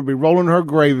Sanger would be rolling in her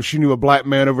grave if she knew a black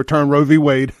man overturned Roe v.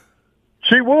 Wade.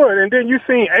 She would. And then you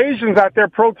seen Asians out there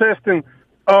protesting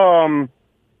as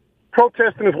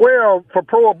well for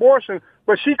pro-abortion,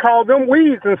 but she called them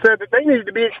weeds and said that they needed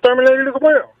to be exterminated as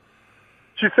well.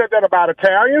 She said that about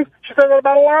Italians. She said that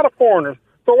about a lot of foreigners.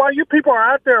 So while you people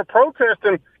are out there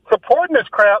protesting, supporting this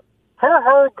crap,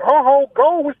 her whole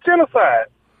goal was genocide.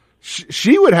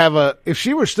 She would have if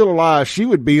she were still alive, she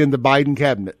would be in the Biden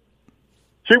cabinet.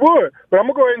 She would. But I'm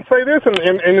going to go ahead and say this, and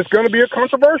it's going to be a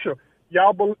controversial.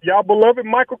 Y'all beloved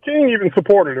Michael King even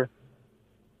supported her.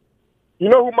 You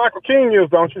know who Michael King is,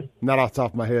 don't you? Not off the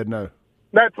top of my head, no.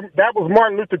 That was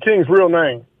Martin Luther King's real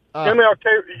name.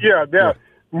 MLK, yeah.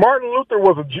 Martin Luther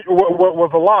was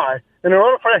a lie. And in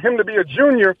order for him to be a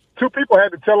junior, two people had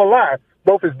to tell a lie.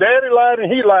 Both his daddy lied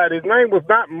and he lied. His name was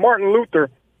not Martin Luther.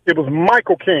 It was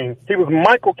Michael King. He was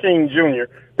Michael King Jr.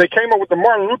 They came up with the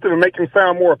Martin Luther to make him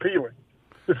sound more appealing.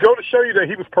 Just go to show you that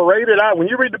he was paraded out. When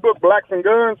you read the book Blacks and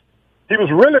Guns, he was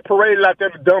really paraded out there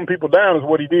to dumb people down is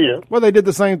what he did. Well, they did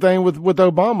the same thing with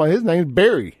Obama. His name's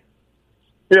Barry.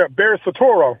 Yeah, Barry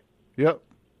Soetoro. Yep.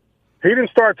 He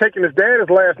didn't start taking his dad's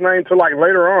last name till like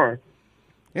later on.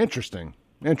 Interesting.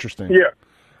 Yeah.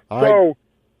 So,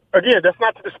 again, that's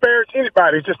not to disparage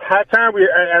anybody. It's just high time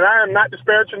and I am not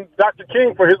disparaging Dr.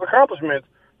 King for his accomplishments,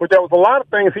 but there was a lot of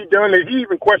things he done that he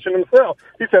even questioned himself.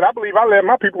 He said, I believe I led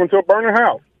my people into a burning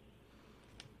house.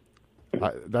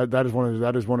 That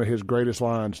is one of his greatest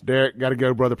lines. Derek, got to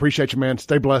go, brother. Appreciate you, man.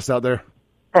 Stay blessed out there.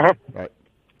 Uh-huh.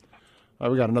 All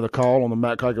right, we got another call on the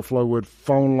Matt Kiker Flowwood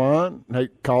phone line. Hey,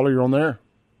 caller, you're on there.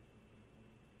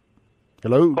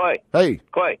 Hello? Clay. Hey.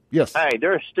 Clay. Yes. Hey,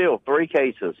 there's still 3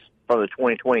 cases from the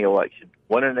 2020 election,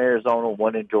 one in Arizona,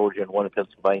 one in Georgia, and one in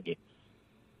Pennsylvania,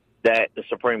 that the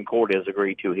Supreme Court has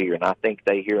agreed to hear, and I think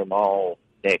they hear them all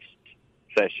next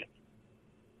session.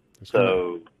 That's so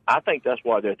cool. I think that's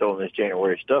why they're throwing this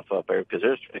January stuff up there, because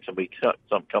there's going to be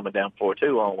something coming down for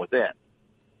too along with that.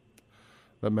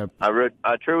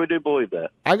 I truly do believe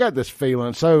that. I got this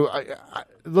feeling. So, a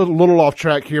little off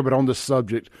track here, but on this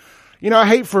subject, I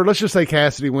hate let's just say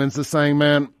Cassidy wins this thing,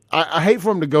 man. I hate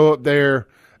for him to go up there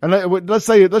and let's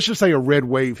just say a red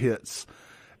wave hits,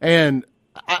 and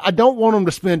I don't want him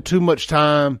to spend too much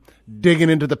time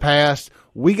digging into the past.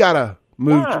 We gotta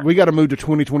move. We gotta move to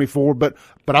 2024. But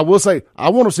I will say I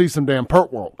want to see some damn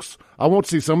perk walks. I want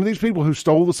to see some of these people who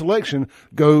stole this election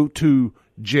go to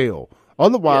jail.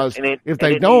 Otherwise, if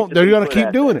they don't, they're going to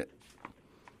keep doing it.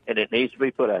 And it needs to be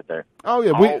put out there. Oh,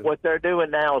 yeah. What they're doing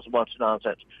now is a bunch of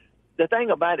nonsense. The thing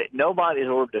about it, nobody's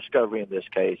ordered discovery in this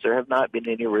case. There have not been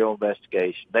any real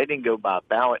investigation. They didn't go by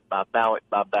ballot,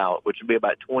 which would be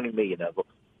about 20 million of them,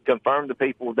 confirm the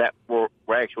people that were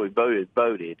actually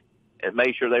voted, and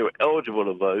make sure they were eligible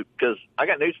to vote. Because I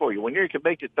got news for you. When you're a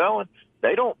convicted felon,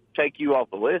 they don't take you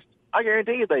off the list. I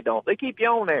guarantee you they don't. They keep you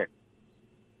on there.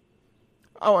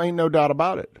 Oh, ain't no doubt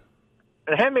about it.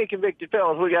 And how many convicted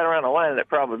felons we got around the line that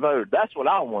probably voted? That's what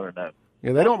I want to know.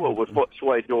 Yeah, they don't. That's what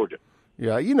swayed Georgia.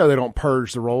 Yeah, they don't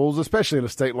purge the rolls, especially in a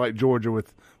state like Georgia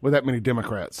with that many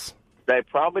Democrats. They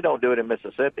probably don't do it in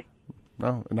Mississippi.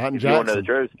 No, not in Jackson. You want to know the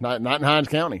truth? Not in Hinds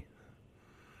County.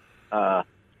 All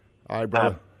right,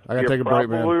 brother. I got to take a break,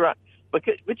 man. Right. But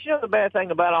the bad thing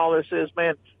about all this is,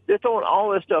 man, they're throwing all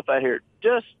this stuff out here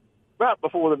just right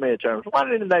before the midterms. Why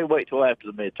didn't they wait till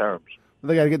after the midterms?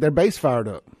 They got to get their base fired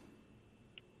up.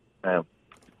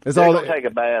 It's all they take a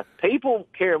bath. People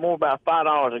care more about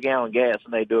 $5 a gallon gas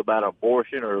than they do about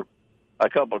abortion or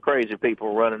a couple of crazy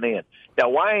people running in. Now,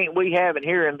 why ain't we having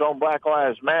hearings on Black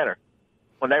Lives Matter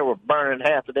when they were burning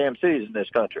half the damn cities in this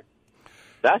country?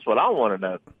 That's what I want to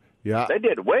know. Yeah, they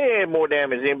did way more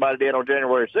damage than anybody did on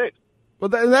January 6th. Well,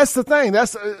 that's the thing.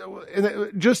 That's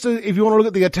if you want to look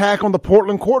at the attack on the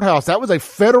Portland courthouse, that was a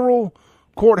federal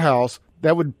courthouse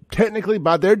that would technically,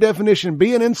 by their definition,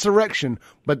 be an insurrection,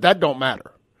 but that don't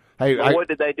matter. Hey, what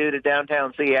did they do to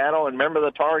downtown Seattle? And remember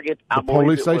the Target? The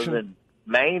police station? Was in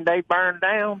Maine they burned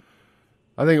down?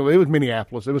 I think it was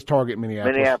Minneapolis. It was Target,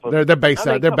 Minneapolis. They're based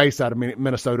out. They're based out of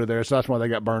Minnesota there, so that's why they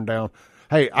got burned down.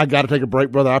 Hey, I got to take a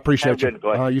break, brother. I appreciate you.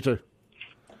 You too.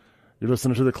 You're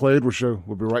listening to the Clay Edwards Show.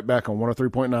 We'll be right back on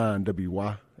 103.9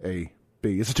 WYAB.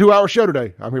 It's a 2-hour show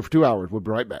today. I'm here for 2 hours. We'll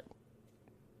be right back.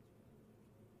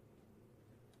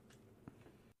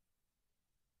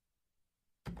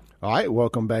 All right,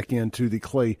 welcome back into the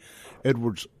Clay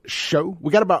Edwards Show.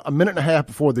 We got about a minute and a half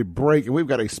before the break, and we've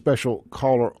got a special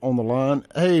caller on the line.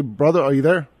 Hey, brother, are you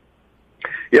there?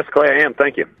 Yes, Clay, I am.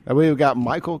 Thank you. And we've got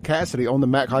Michael Cassidy on the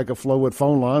Matt Kiker Flowwood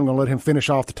phone line. I'm going to let him finish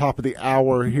off the top of the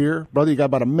hour here. Brother, you got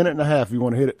about a minute and a half if you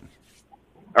want to hit it.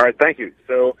 All right, thank you.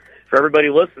 So for everybody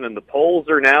listening, the polls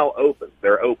are now open.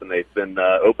 They're open. They've been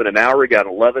open an hour. We got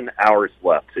 11 hours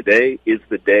left. Today is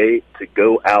the day to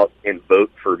go out and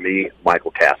vote for me,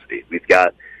 Michael Cassidy. We've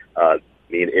got,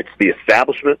 it's the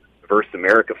establishment versus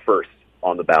America first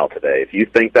on the ballot today. If you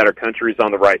think that our country is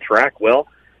on the right track, well,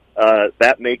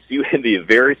 that makes you into a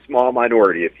very small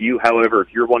minority. If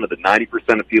you're one of the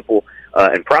 90% of people,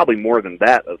 and probably more than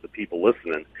that of the people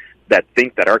listening, that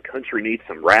think that our country needs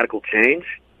some radical change,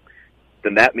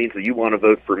 then that means that you want to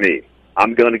vote for me.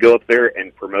 I'm going to go up there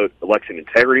and promote election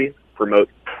integrity, promote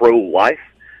pro-life,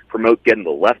 promote getting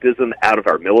the leftism out of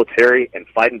our military and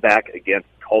fighting back against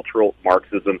cultural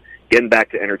Marxism, getting back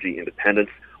to energy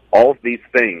independence. All of these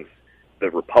things,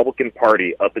 the Republican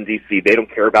Party up in D.C., they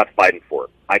don't care about fighting for it.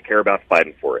 I care about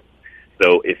fighting for it.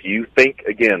 So if you think,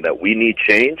 again, that we need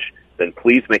change, then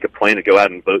please make a plan to go out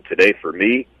and vote today for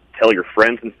me. Tell your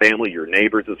friends and family, your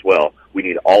neighbors as well. We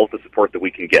need all of the support that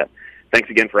we can get. Thanks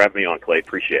again for having me on, Clay.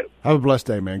 Appreciate it. Have a blessed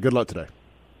day, man. Good luck today.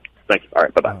 Thank you. All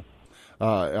right, bye-bye.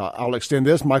 I'll extend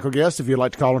this. Michael Guest, if you'd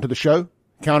like to call into the show,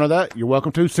 counter that. You're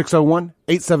welcome to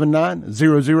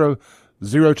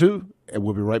 601-879-0002, and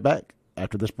we'll be right back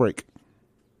after this break.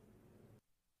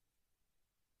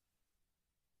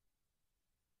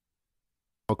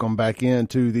 Welcome back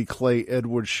into the Clay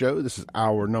Edwards Show. This is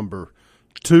hour number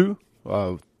 2.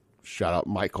 Shout out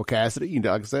Michael Cassidy.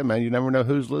 Like I said, man, you never know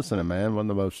who's listening, man. One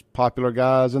of the most popular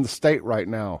guys in the state right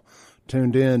now.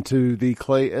 Tuned in to the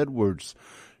Clay Edwards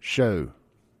Show.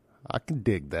 I can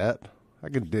dig that.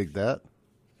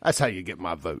 That's how you get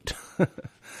my vote.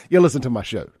 You listen to my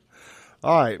show.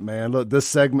 All right, man. Look, this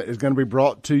segment is going to be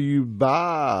brought to you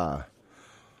by,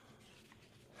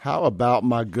 how about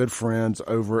my good friends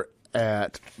over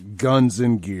at Guns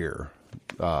and Gear?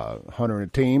 Hunter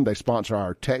and team, they sponsor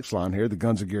our text line here, the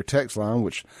Guns and Gear text line,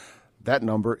 which that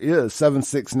number is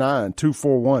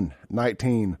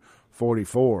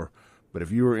 769-241-1944. But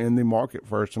if you are in the market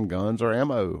for some guns or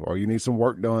ammo, or you need some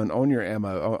work done on your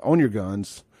ammo, on your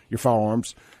guns, your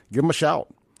firearms, give them a shout.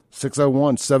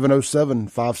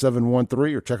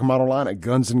 601-707-5713, or check them out online at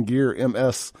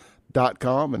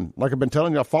gunsandgearms.com. And like I've been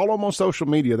telling you, follow them on social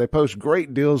media. They post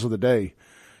great deals of the day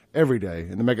every day,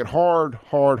 and they make it hard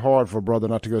for a brother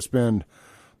not to go spend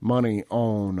money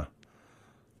on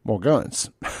more guns.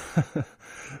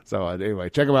 So anyway,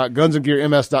 check them out,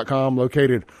 gunsandgearms.com,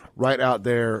 located right out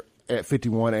there at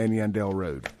 51 Yandell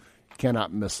Road.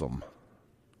 Cannot miss them.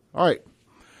 All right.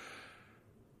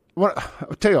 I'll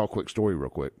tell you all a quick story real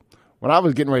quick. When I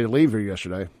was getting ready to leave here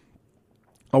yesterday,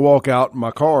 I walk out,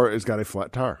 my car has got a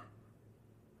flat tire.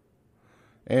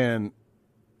 And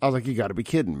I was like, you got to be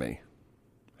kidding me.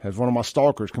 Has one of my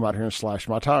stalkers come out here and slash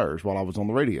my tires while I was on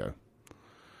the radio.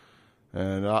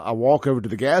 And I walk over to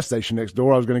the gas station next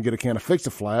door. I was going to get a can of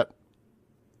Fix-A-Flat,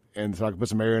 and so I could put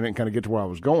some air in it and kind of get to where I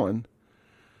was going.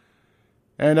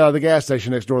 And the gas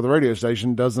station next door to the radio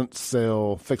station doesn't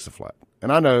sell Fix-A-Flat.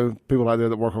 And I know people out there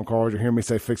that work on cars are hearing me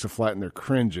say Fix-A-Flat and they're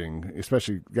cringing,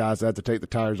 especially guys that have to take the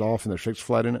tires off and there's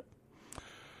Fix-A-Flat in it.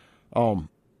 So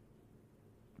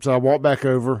I walk back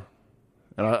over.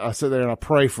 And I sit there and I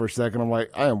pray for a second. I'm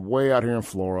like, I am way out here in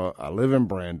Florida. I live in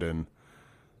Brandon.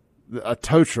 A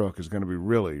tow truck is going to be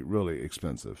really, really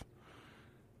expensive.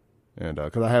 And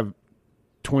because I have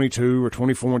 22 or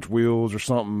 24-inch wheels or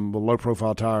something with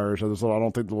low-profile tires, so I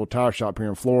don't think the little tire shop here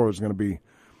in Florida is going to be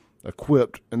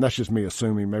equipped, and that's just me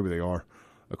assuming, maybe they are,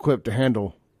 equipped to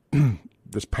handle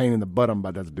this pain in the butt I'm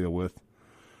about to have to deal with.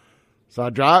 So I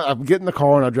get in the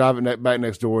car and I drive it back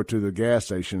next door to the gas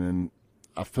station, and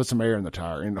I put some air in the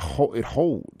tire, and it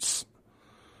holds.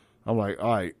 I'm like,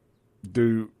 all right,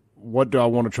 what do I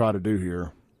want to try to do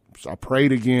here? So I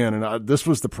prayed again, and this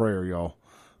was the prayer, y'all.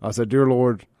 I said, Dear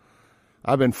Lord,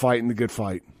 I've been fighting the good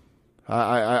fight.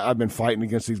 I've been fighting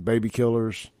against these baby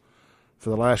killers for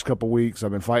the last couple of weeks.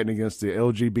 I've been fighting against the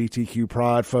LGBTQ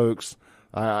pride folks.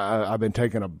 I've been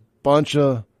taking a bunch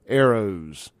of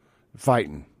arrows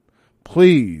fighting.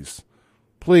 Please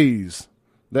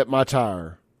let my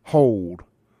tire hold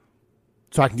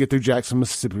so I can get through Jackson,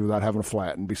 Mississippi without having a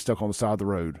flat and be stuck on the side of the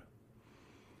road.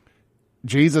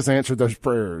 Jesus answered those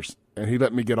prayers, and he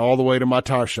let me get all the way to my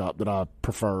tire shop that I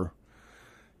prefer,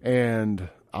 and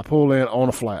I pull in on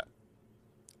a flat.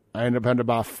 I ended up having to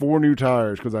buy 4 new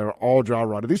tires because they were all dry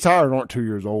rotted. These tires aren't 2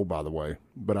 years old, by the way,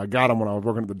 but I got them when I was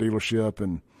working at the dealership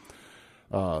and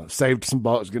saved some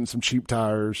bucks getting some cheap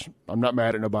tires. I'm not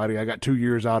mad at nobody. I got 2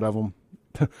 years out of them.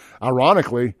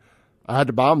 Ironically, I had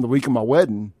to buy them the week of my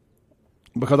wedding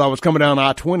because I was coming down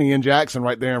I-20 in Jackson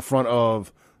right there in front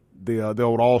of the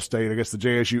old Allstate, I guess the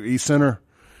JSU East Center,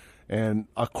 and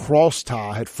a cross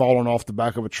tie had fallen off the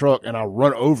back of a truck, and I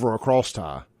run over a cross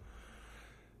tie,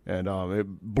 and it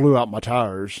blew out my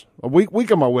tires. A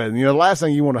week of my wedding, the last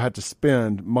thing you want to have to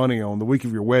spend money on the week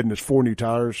of your wedding is 4 new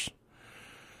tires.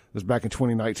 This was back in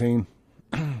 2019,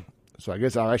 so I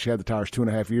guess I actually had the tires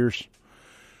 2.5 years.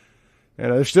 And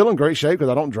they're still in great shape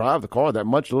because I don't drive the car that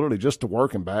much, literally just to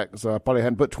work and back. So I probably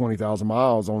hadn't put 20,000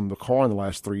 miles on the car in the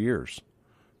last 3 years.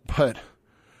 But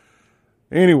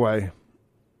anyway,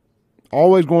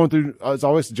 always going through, it's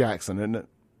always Jackson, isn't it?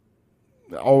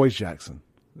 Always Jackson.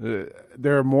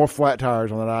 There are more flat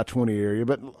tires on that I-20 area.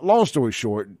 But long story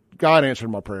short, God answered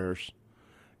my prayers,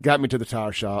 got me to the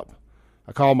tire shop.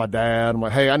 I called my dad. I'm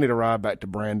like, hey, I need a ride back to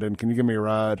Brandon. Can you give me a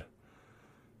ride?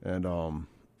 And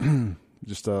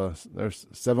just there's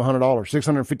 $700,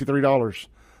 $653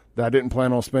 that I didn't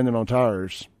plan on spending on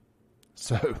tires.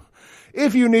 So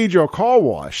if you need your car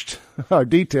washed,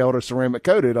 detailed or ceramic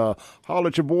coated, holler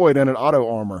at your boy down at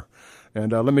Auto Armor.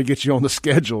 And let me get you on the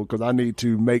schedule because I need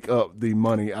to make up the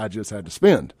money I just had to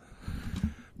spend.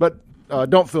 But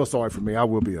don't feel sorry for me. I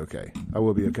will be okay.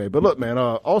 But look, man,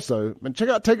 also, check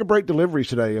out Take a Break deliveries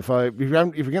today. If you're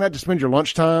going to have to spend your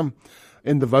lunchtime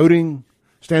in the voting,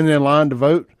 standing in line to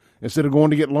vote, instead of going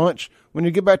to get lunch, when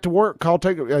you get back to work,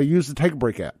 use the Take a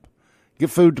Break app. Get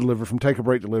food delivered from Take a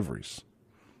Break Deliveries.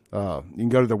 You can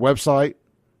go to their website,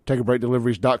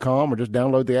 takeabreakdeliveries.com, or just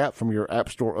download the app from your app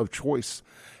store of choice.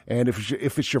 And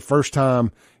if it's your first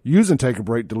time using Take a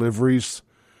Break Deliveries,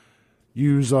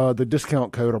 use the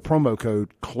discount code or promo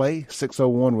code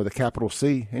CLAY601 with a capital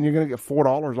C, and you're going to get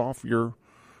 $4 off your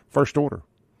first order.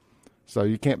 So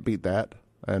you can't beat that.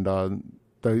 And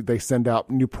they send out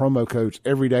new promo codes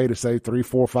every day to save $3,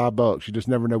 $4, $5. You just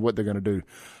never know what they're going to do.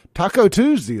 Taco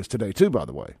Tuesday is today too, by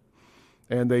the way.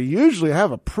 And they usually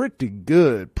have a pretty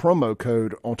good promo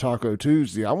code on Taco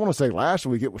Tuesday. I want to say last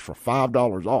week it was for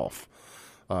 $5 off.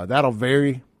 That'll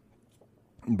vary.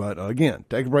 But again,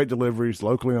 Take a Break Deliveries,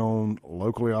 locally owned,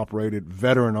 locally operated,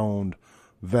 veteran owned,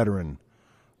 veteran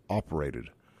operated.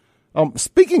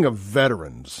 Speaking of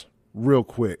veterans, real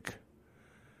quick.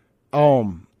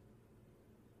 Let's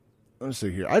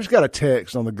see here. I just got a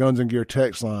text on the Guns and Gear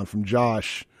text line from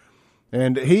Josh,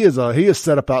 and he is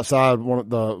set up outside one of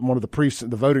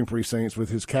the voting precincts with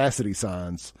his Cassidy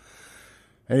signs.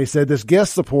 And he said, this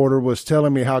guest supporter was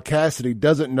telling me how Cassidy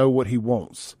doesn't know what he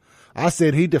wants. I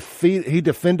said he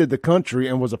defended the country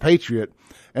and was a patriot,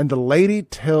 and the lady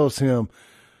tells him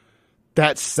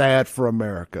that's sad for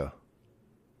America.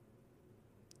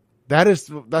 That's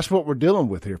what we're dealing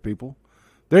with here, people.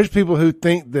 There's people who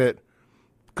think that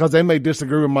because they may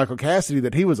disagree with Michael Cassidy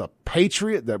that he was a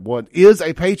patriot, is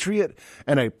a patriot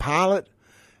and a pilot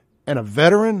and a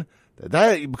veteran,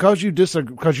 that because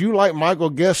you like Michael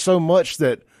Guest so much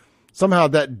that somehow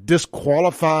that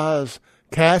disqualifies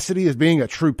Cassidy as being a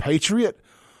true patriot.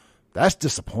 That's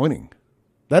disappointing.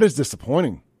 That is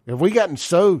disappointing. Have we gotten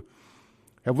so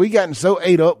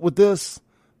ate up with this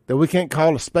that we can't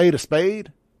call a spade a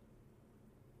spade?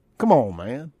 Come on,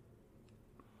 man.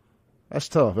 That's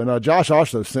tough. And Josh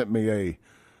also sent me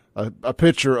a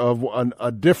picture of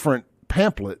a different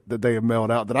pamphlet that they have mailed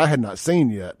out that I had not seen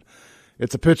yet.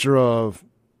 It's a picture of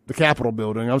the Capitol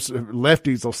building.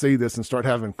 Lefties will see this and start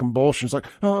having convulsions like,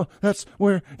 oh, that's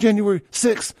where January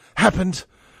 6th happened.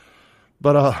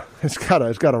 But it's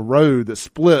got a road that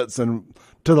splits, and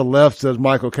to the left says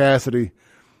Michael Cassidy,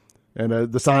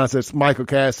 and the sign says Michael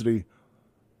Cassidy,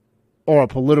 or a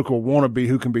political wannabe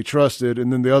who can be trusted.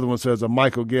 And then the other one says a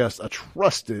Michael Guest, a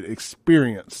trusted,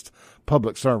 experienced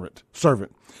public servant.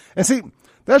 And see,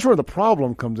 that's where the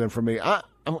problem comes in for me.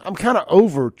 I'm kind of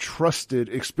over trusted,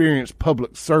 experienced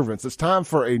public servants. It's time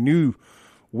for a new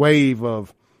wave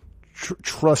of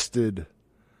trusted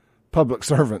public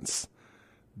servants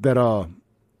that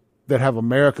have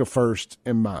America first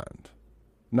in mind,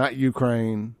 not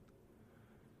Ukraine,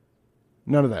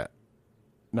 none of that.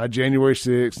 Not January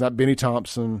 6th, not Bennie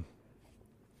Thompson.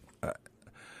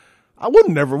 I would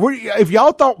never. If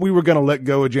y'all thought we were going to let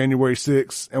go of January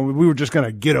 6th and we were just going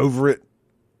to get over it,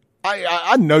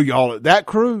 I know y'all, that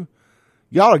crew,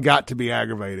 y'all have got to be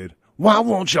aggravated. Why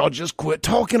won't y'all just quit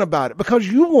talking about it? Because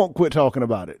you won't quit talking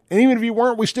about it. And even if you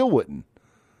weren't, we still wouldn't.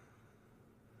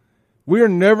 We are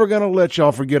never going to let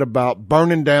y'all forget about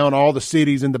burning down all the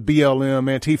cities in the BLM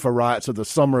Antifa riots of the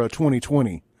summer of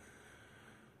 2020.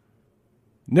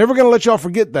 Never going to let y'all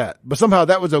forget that. But somehow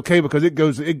that was okay because it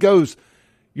goes,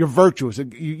 you're virtuous.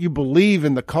 You believe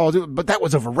in the cause. But that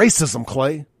was over racism,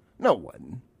 Clay. No, it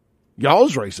wasn't.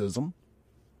 Y'all's racism.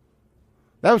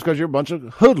 That was because you're a bunch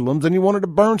of hoodlums and you wanted to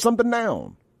burn something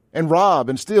down and rob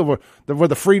and steal. Were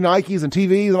the free Nikes and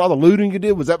TVs and all the looting you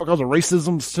did, was that because of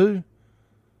racisms too?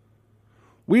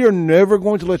 We are never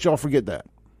going to let y'all forget that.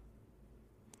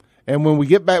 And when we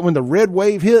get back, when the red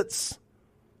wave hits,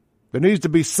 there needs to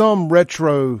be some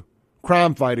retro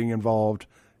crime fighting involved,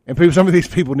 and some of these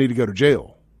people need to go to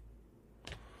jail.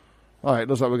 All right,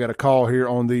 looks like we got a call here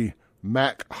on the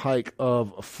Mac Hike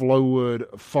of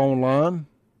Flowwood phone line.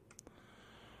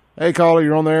 Hey, caller,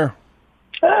 you're on there.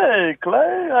 Hey,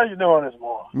 Clay, how you doing this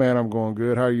morning? Man, I'm going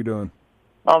good. How are you doing?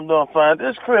 I'm doing fine.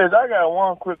 This Chris, I got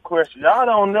one quick question. Y'all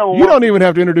don't know. You don't even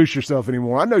have to introduce yourself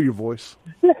anymore. I know your voice.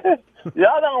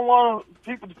 Y'all don't want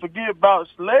people to forget about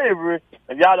slavery,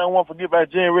 and y'all don't want to forget about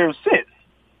January 6th.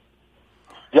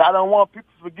 Y'all don't want people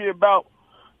to forget about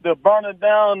the burning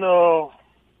down of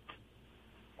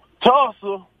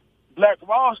Tulsa, Black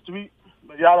Wall Street,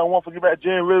 but y'all don't want to forget about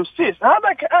January 6th. How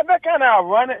that kind of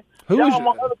ironic? Y'all don't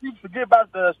want other people to forget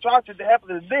about the structure that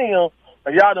happened to them,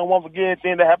 and y'all don't want to forget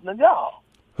anything that happened to y'all.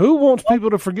 Who wants people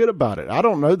to forget about it? I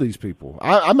don't know these people.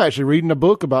 I'm actually reading a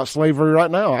book about slavery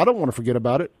right now. I don't want to forget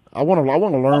about it. I want to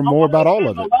learn more about all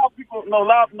of it. A lot of people,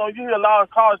 you hear a lot of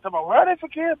callers talking about, why they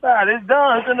forget about it? It's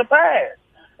done. It's in the past.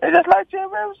 It's just like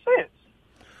January 6th.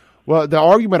 Well, the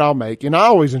argument I'll make, and I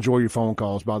always enjoy your phone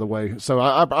calls, by the way, so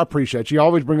I appreciate you. You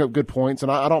always bring up good points,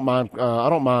 and I don't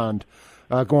mind.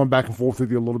 Going back and forth with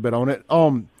you a little bit on it.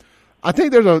 I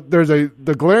think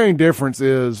the glaring difference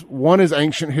is one is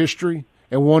ancient history,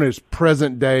 and one is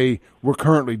present day. We're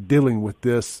currently dealing with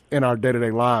this in our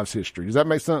day-to-day lives history. Does that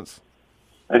make sense?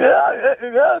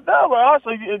 Yeah, but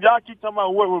also y'all keep talking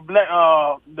about what with black,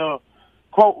 the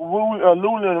quote,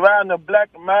 looting around the Black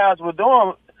Lives were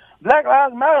doing. Black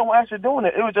Lives Matter were actually doing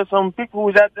it. It was just some people who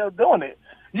was out there doing it.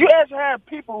 You actually had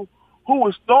people who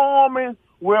were storming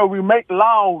where we make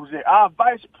laws. Our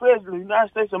vice president of the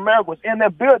United States of America was in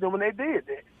that building when they did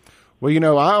that. Well, you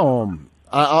know, I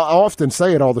often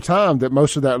say it all the time that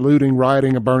most of that looting,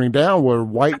 rioting, and burning down were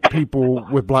white people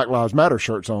with Black Lives Matter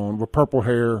shirts on, with purple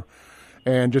hair,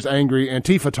 and just angry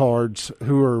Antifa-tards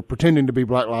who are pretending to be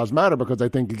Black Lives Matter because they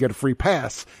think you get a free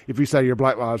pass if you say you're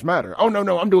Black Lives Matter. Oh,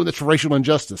 no, I'm doing this for racial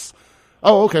injustice.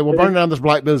 Oh, okay, well, burning down this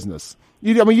black business.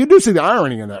 You do see the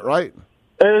irony in that, right?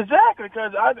 Exactly,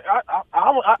 because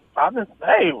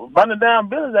burning down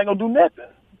business ain't gonna do nothing.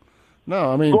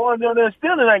 No, I mean, going down there and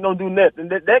stealing ain't gonna do nothing.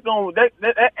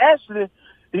 That actually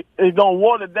is gonna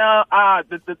water down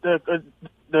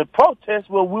the protest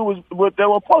what they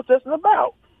were protesting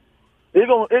about. It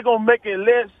gonna make it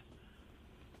less.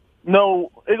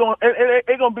 No, it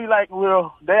gonna be like,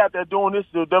 well, they out there doing this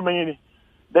to them, and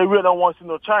they really don't want to see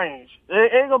no change.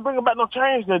 It ain't gonna bring about no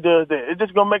change that does that. It's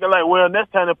just gonna make it like, well,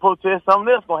 next time they protest, something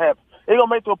else gonna happen. It's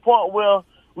gonna make to a point where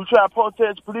we try to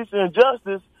protest police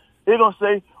injustice. They're gonna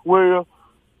say, well,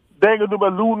 they ain't gonna do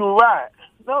but looting and riot.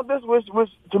 No, this was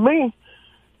to me,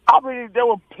 I believe they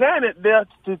were planted there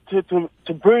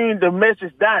to bring the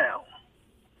message down.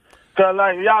 Cause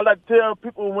like y'all like to tell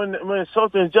people when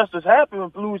social injustice happens, when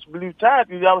police believe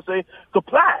tactics, y'all would say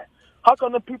comply. How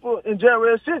come the people in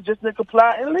January 6th just didn't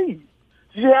comply and leave?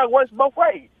 You have it works both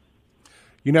ways.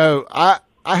 You know, I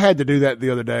had to do that the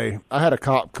other day. I had a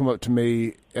cop come up to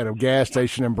me at a gas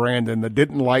station in Brandon that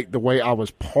didn't like the way I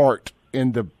was parked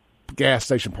in the gas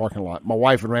station parking lot. My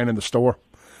wife had ran in the store,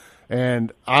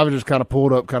 and I was just kind of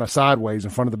pulled up kind of sideways in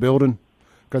front of the building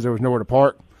because there was nowhere to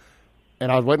park.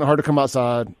 And I was waiting on her to come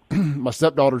outside. My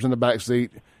stepdaughter's in the back seat.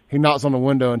 He knocks on the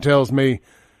window and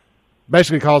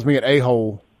basically calls me an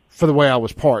a-hole for the way I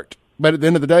was parked. But at the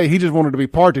end of the day, he just wanted to be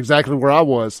parked exactly where I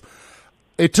was.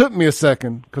 It took me a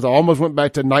second because I almost went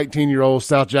back to 19-year-old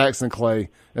South Jackson Clay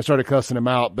and started cussing him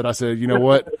out. But I said, you know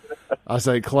what? I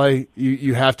say, Clay,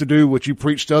 you have to do what you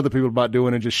preach to other people about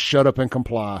doing and just shut up and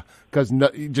comply, because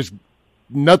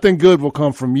nothing good will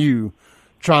come from you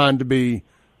trying to be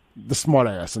the smart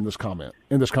ass in this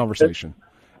conversation.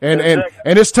 And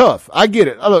it's tough. I get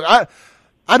it. Look,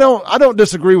 I don't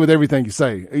disagree with everything you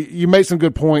say. You make some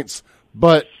good points,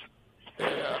 but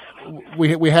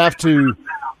we have to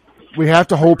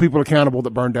hold people accountable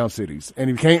that burn down cities.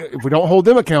 And if we don't hold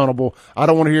them accountable, I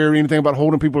don't want to hear anything about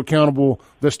holding people accountable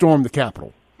that storm the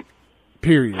Capitol.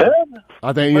 Period.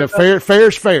 I think fair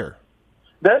is fair.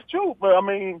 That's true, but I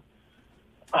mean,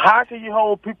 how can you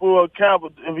hold people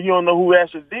accountable if you don't know who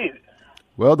actually did it?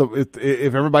 Well,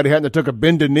 if everybody hadn't took a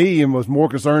bend to knee and was more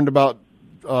concerned about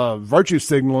virtue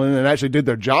signaling and actually did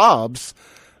their jobs,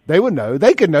 they would know.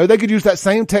 They could know. They could use that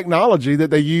same technology that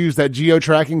they use, that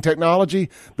geo-tracking technology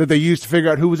that they used to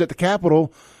figure out who was at the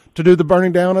Capitol to do the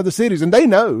burning down of the cities. And they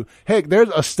know. Heck, there's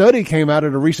a study came out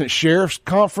at a recent sheriff's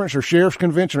conference or sheriff's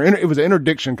convention, or it was an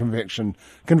interdiction convention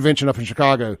up in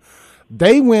Chicago.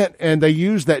 They went and they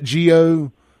used that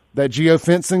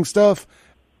geo-fencing stuff,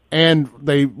 and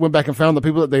they went back and found the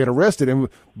people that they had arrested. And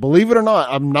believe it or not,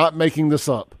 I'm not making this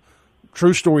up.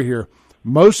 True story here.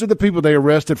 Most of the people they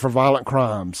arrested for violent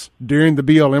crimes during the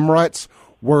BLM riots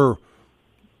were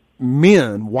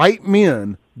white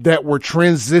men that were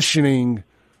transitioning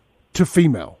to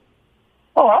female.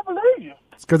 Oh, I believe you.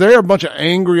 Because they're a bunch of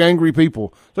angry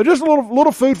people. So just a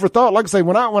little food for thought. Like I say,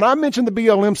 when I mention the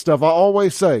BLM stuff, I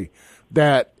always say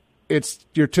that it's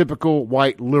your typical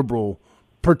white liberal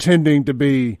pretending to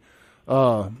be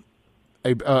a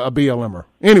BLMer.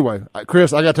 Anyway,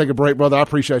 Chris, I got to take a break, brother. I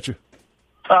appreciate you.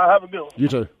 Have a good one. You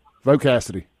too. Vote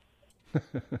Cassidy. All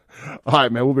right,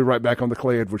 man. We'll be right back on the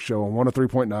Clay Edwards Show on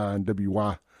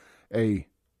 103.9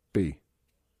 WYAB.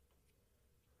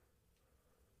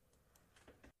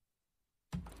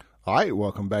 All right,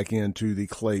 welcome back into the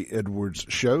Clay Edwards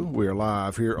Show. We are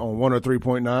live here on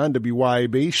 103.9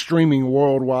 WYAB, streaming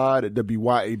worldwide at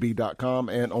WYAB.com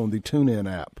and on the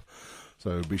TuneIn app.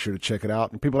 So be sure to check it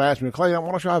out. And people ask me, Clay, why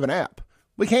don't you have an app?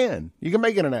 We can. You can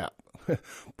make it an app.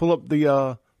 Pull up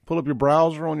your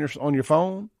browser on your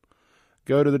phone,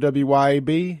 go to the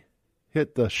WYAB,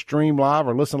 hit the stream live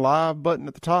or listen live button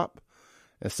at the top,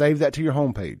 and save that to your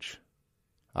homepage.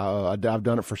 I've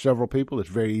done it for several people. It's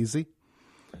very easy.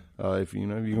 If you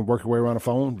can work your way around a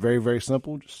phone, very, very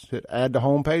simple. Just hit add to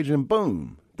homepage and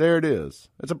boom, There it is.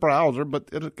 It's a browser, but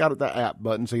it's got the app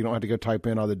button, so you don't have to go type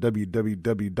in all the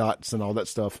www dots and all that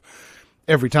stuff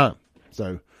every time.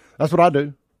 So that's what I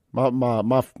do.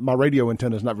 My radio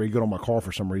antenna is not very good on my car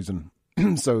for some reason,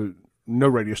 so no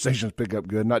radio stations pick up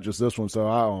good, not just this one. So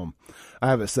I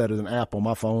have it set as an app on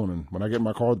my phone, and when I get in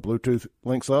my car, the Bluetooth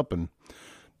links up, and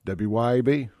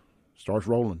WYAB starts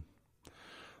rolling.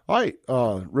 All right,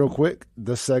 real quick,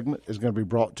 this segment is going to be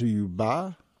brought to you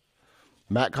by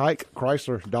Mac Hike,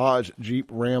 Chrysler, Dodge, Jeep,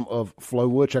 Ram of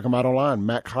Flowood. Check them out online,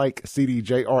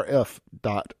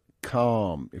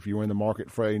 MacHikeCDJRF.com. If you're in the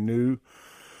market for a new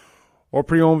or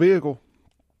pre-owned vehicle,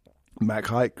 Mac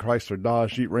Hike, Chrysler,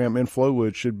 Dodge, Jeep, Ram, and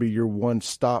Flowood should be your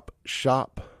one-stop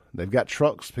shop. They've got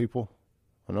trucks, people.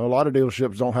 I know a lot of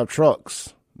dealerships don't have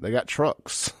trucks. They got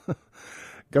trucks.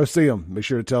 Go see them. Be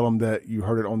sure to tell them that you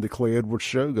heard it on the Clay Edwards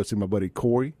Show. Go see my buddy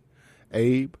Corey,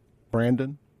 Abe,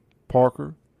 Brandon,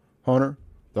 Parker, Hunter.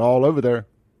 They're all over there.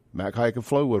 Mac Hike and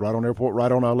Flowood,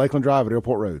 right on Lakeland Drive at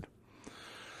Airport Road.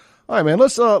 All right, man,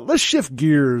 let's shift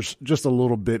gears just a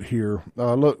little bit here.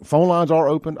 Look, phone lines are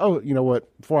open. Oh, you know what?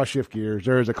 Before I shift gears,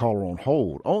 there is a caller on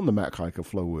hold on the Mac Hike of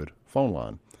Flowood phone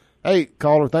line. Hey,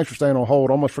 caller, thanks for staying on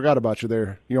hold. Almost forgot about you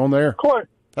there. You on there? Clay.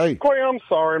 Hey. Clay, I'm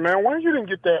sorry, man. Why you didn't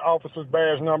get that officer's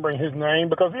badge number and his name?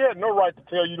 Because he had no right to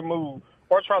tell you to move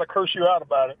or try to curse you out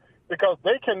about it. Because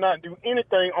they cannot do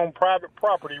anything on private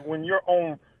property when you're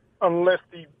on, unless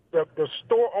the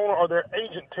store owner or their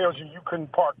agent tells you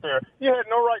couldn't park there. He had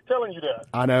no right telling you that.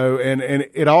 I know, and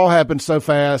it all happened so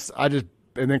fast. And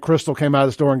then Crystal came out of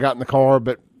the store and got in the car,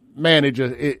 but man,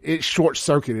 it short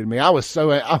circuited me. I was so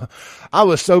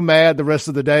mad the rest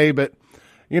of the day, but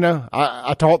you know,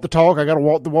 I talk the talk. I got to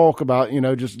walk the walk about,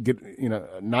 just get,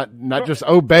 not just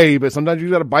obey, but sometimes you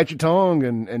got to bite your tongue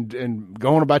and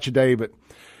go on about your day. But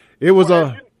it was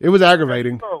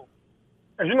aggravating.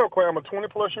 As you know, Clay, I'm a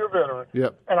 20-plus year veteran.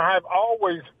 Yep. And I have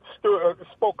always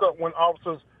spoke up when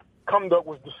officers' conduct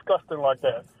was disgusting like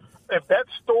that. If that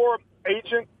store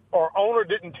agent or owner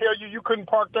didn't tell you couldn't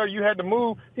park there, you had to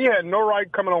move, he had no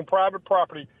right coming on private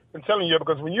property and telling you,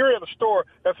 because when you're at a store,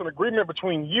 that's an agreement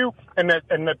between you and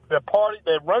the party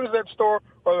that runs that store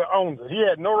or that owns it. He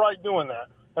had no right doing that.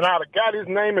 And I'd have got his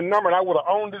name and number, and I would have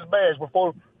owned his badge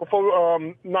before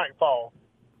nightfall.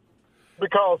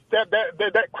 Because that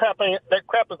crap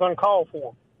is uncalled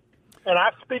for, and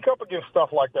I speak up against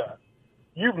stuff like that.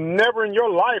 You've never in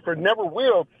your life, or never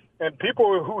will, and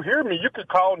people who hear me, you could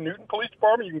call Newton Police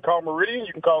Department, you can call Meridian,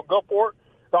 you can call Gulfport,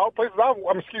 all places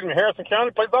Harrison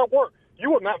County, places I work. You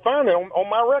will not find it on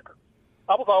my record.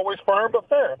 I was always firm but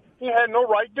fair. He had no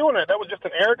right doing that. That was just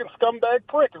an arrogant scumbag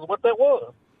prick, is what that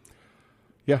was.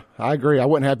 Yeah, I agree. I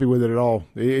wasn't happy with it at all.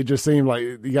 It just seemed like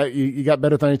you got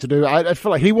better things to do. I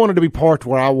feel like he wanted to be parked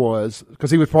where I was because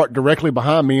he was parked directly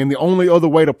behind me, and the only other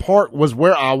way to park was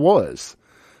where I was.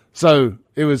 So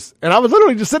it was, and I was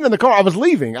literally just sitting in the car. I was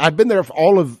leaving. I'd been there for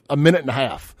all of a minute and a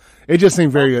half. It just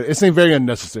seemed very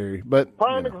unnecessary. But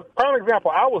prime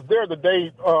example, I was there the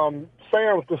day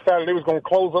Sam decided they was going to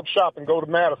close up shop and go to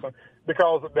Madison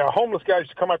because the homeless guys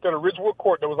used to come out there to Ridgewood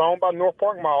Court that was owned by North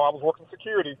Park Mall. I was working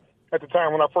security at the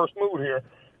time when I first moved here.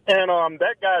 And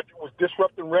that guy was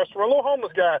disrupting restaurant, a little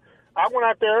homeless guy. I went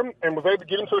out there and was able to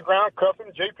get him to the ground, cuff him.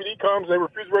 JPD comes, they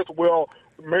refuse to arrest. Well,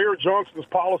 Mayor Johnson's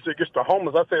policy against the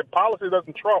homeless. I said, policy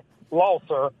doesn't trump law,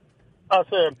 sir. I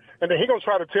said, and then he going to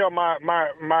try to tell my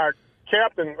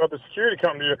captain of the security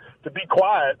company to be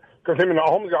quiet because him and the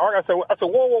homeless guy. I said,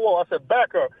 whoa. I said,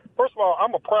 back up. First of all,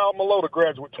 I'm a proud Malota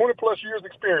graduate, 20-plus years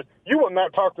experience. You will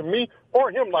not talk to me or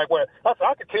him like that. I said,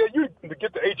 I could tell you to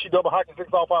get the HE hockey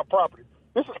sticks off our property.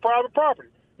 This is private property.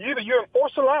 Either you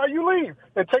enforce the law or you leave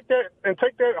and take that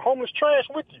homeless trash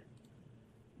with you.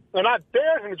 And I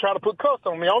dared him to try to put cuffs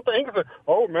on me. I don't think he could say,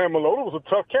 oh, man, Malota was a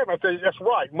tough cat. And I said, that's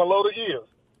right, Malota is.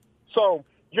 So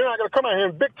you're not going to come out here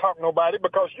and big talk nobody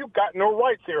because you got no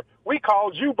rights here. We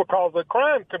called you because of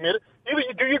crime committed. Either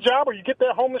you do your job or you get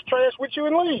that homeless trash with you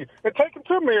and leave and take him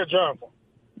to Mayor Johnson.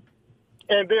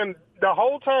 And then the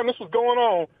whole time this was going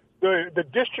on, the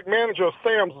district manager of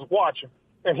Sam's was watching,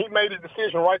 and he made a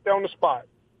decision right there on the spot.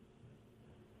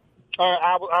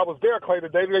 I was there, Clay, the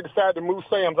day they decided to move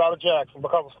Sam's out of Jackson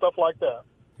because of stuff like that.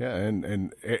 Yeah,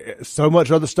 and so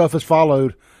much other stuff has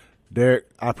followed. Derek,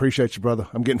 I appreciate you, brother.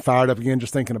 I'm getting fired up again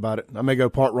just thinking about it. I may go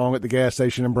park wrong at the gas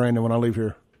station in Brandon when I leave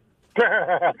here.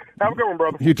 Have a good one,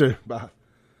 brother. You too. Bye.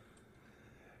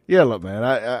 Yeah, look, man,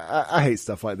 I hate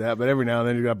stuff like that, but every now and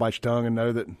then you got to bite your tongue and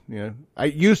know that, I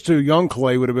used to, young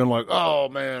Clay would have been like, oh,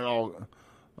 man,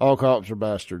 all cops are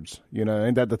bastards.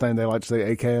 Ain't that the thing they like to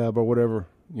say, ACAB or whatever?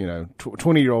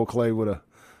 20-year-old Clay would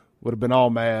would have been all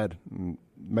mad and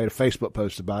made a Facebook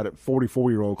post about it.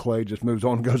 44-year-old Clay just moves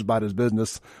on and goes about his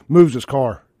business, moves his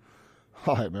car.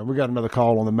 All right, man, we got another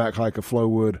call on the Mac Hike of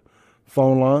Flowwood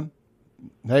phone line.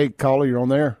 Hey, caller, you're on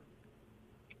there.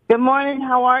 Good morning.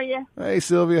 How are you? Hey,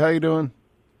 Sylvia, how you doing?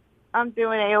 I'm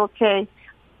doing A-okay.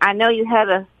 I know you had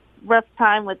a rough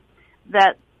time with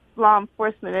that law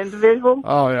enforcement individual.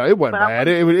 Oh, yeah, it wasn't bad.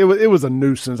 It was a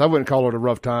nuisance. I wouldn't call it a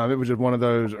rough time. It was just one of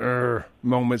those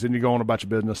moments, and you go on about your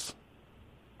business.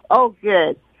 Oh,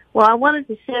 good. Well, I wanted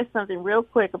to share something real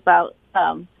quick about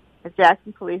a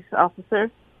Jackson police officer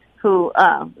who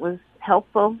was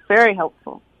helpful, very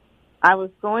helpful. I was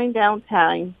going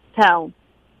downtown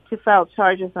to file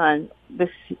charges on this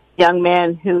young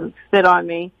man who spit on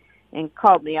me and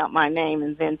called me out my name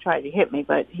and then tried to hit me,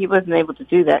 but he wasn't able to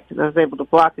do that because I was able to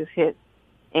block his hit,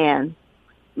 and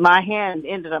my hand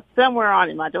ended up somewhere on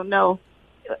him. I don't know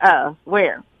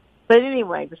where. But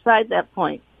anyway, besides that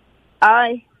point,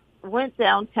 I went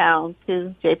downtown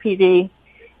to JPD,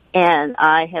 and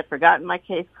I had forgotten my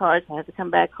case cards. I had to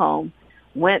come back home,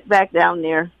 went back down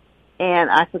there, and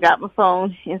I forgot my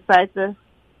phone inside the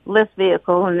lift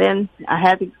vehicle, and then I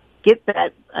had to get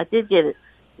that. I did get it.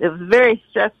 It was a very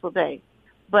stressful day.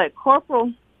 But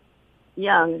Corporal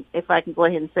Young, if I can go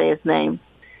ahead and say his name,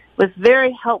 was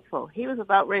very helpful. He was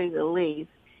about ready to leave,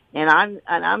 and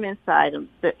I'm inside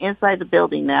the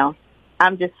building now.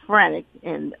 I'm just frantic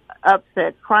and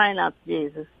upset, crying out to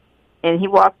Jesus. And he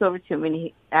walked over to me and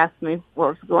he asked me what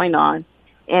was going on,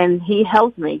 and he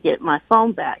helped me get my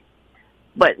phone back.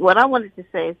 But what I wanted to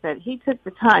say is that he took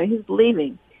the time. He's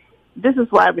leaving. This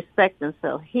is why I respect him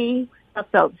so. I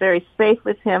felt very safe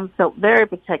with him, felt very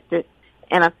protected,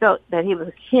 and I felt that he was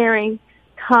a caring,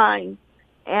 kind,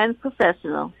 and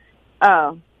professional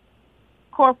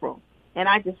corporal. And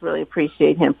I just really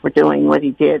appreciate him for doing what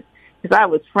he did, because I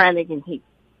was frantic, and he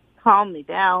calmed me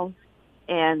down,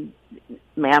 and,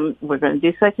 ma'am, we're going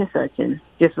to do such and such, and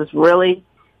this was really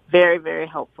very, very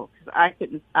helpful,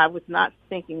 because I was not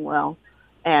thinking well,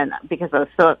 and because I was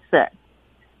so upset.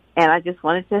 And I just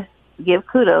wanted to give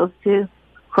kudos to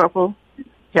Corporal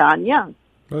John Young.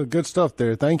 Well, good stuff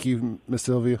there. Thank you, Miss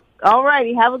Sylvia. All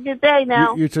righty. Have a good day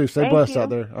now. You too. Stay Thank blessed you. out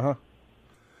there. Uh-huh.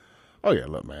 Oh, yeah,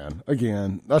 look, man.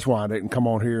 Again, that's why I didn't come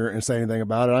on here and say anything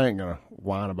about it. I ain't going to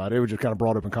whine about it. It was just kind of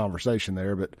brought up in conversation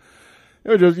there. But it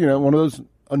was just, one of those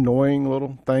annoying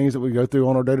little things that we go through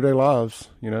on our day-to-day lives,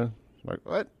 Like,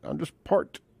 what? I'm just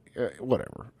parked.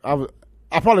 Whatever.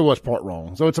 I probably was parked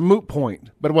wrong. So it's a moot point,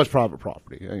 but it was private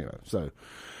property, So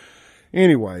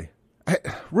anyway,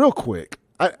 real quick.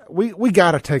 We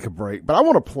got to take a break, but I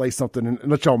want to play something and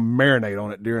let y'all marinate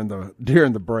on it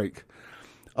during the break.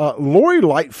 Lori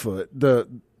Lightfoot, the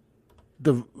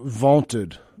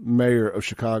vaunted mayor of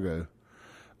Chicago,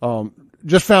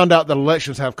 just found out that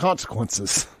elections have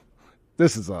consequences.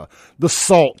 This is the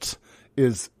salt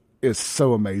is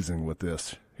so amazing with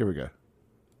this. Here we go.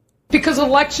 Because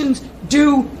elections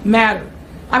do matter.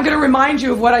 I'm going to remind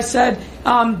you of what I said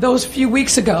those few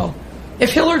weeks ago.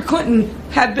 If Hillary Clinton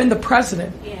had been the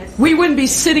president, we wouldn't be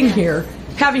sitting here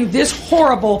having this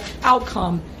horrible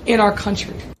outcome in our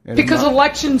country. Because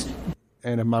elections...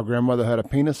 And if my grandmother had a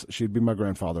penis, she'd be my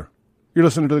grandfather. You're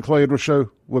listening to The Clay Edwards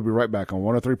Show. We'll be right back on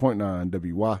 103.9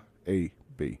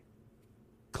 WYAB.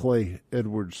 Clay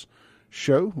Edwards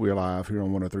Show. We're live here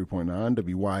on 103.9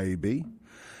 WYAB.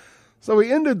 So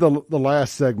we ended the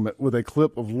last segment with a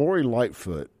clip of Lori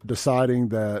Lightfoot deciding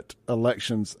that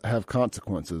elections have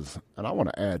consequences. And I want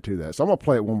to add to that. So I'm going to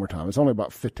play it one more time. It's only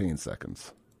about 15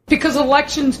 seconds. Because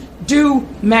elections do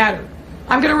matter.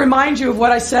 I'm going to remind you of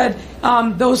what I said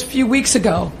those few weeks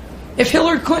ago. If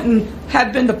Hillary Clinton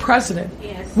had been the president,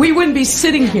 we wouldn't be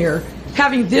sitting here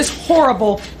having this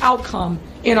horrible outcome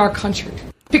in our country.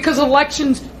 Because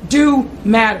elections do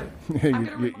matter.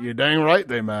 You're dang right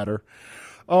they matter.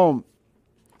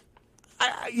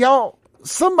 Y'all,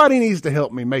 somebody needs to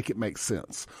help me make it make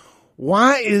sense.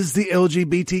 Why is the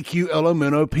LGBTQ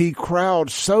LMNOP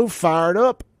crowd so fired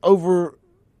up over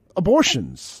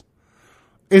abortions?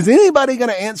 Is anybody going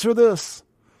to answer this?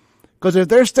 Because if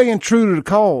they're staying true to the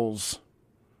cause,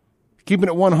 keeping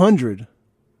it 100,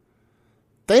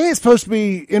 they ain't supposed to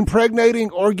be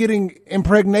impregnating or getting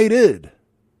impregnated.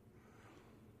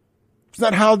 It's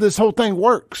not how this whole thing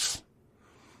works.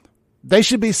 They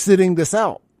should be sitting this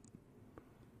out.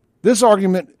 This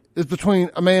argument is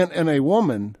between a man and a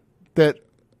woman that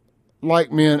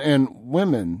like men and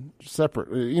women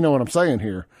separate. You know what I'm saying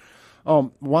here.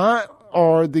 Why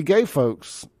are the gay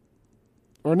folks,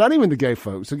 or not even the gay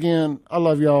folks, again, I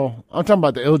love y'all. I'm talking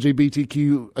about the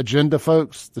LGBTQ agenda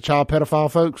folks, the child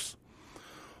pedophile folks.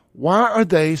 Why are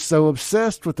they so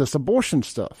obsessed with this abortion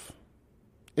stuff?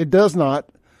 It does not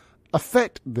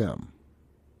affect them.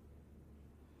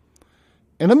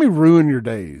 And let me ruin your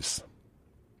days.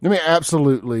 Let me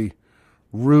absolutely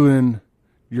ruin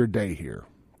your day here.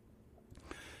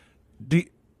 Do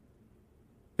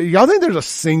y'all think there's a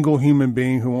single human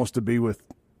being who wants to be with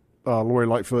Lori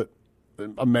Lightfoot,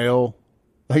 a male?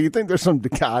 Like, you think there's some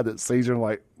guy that sees her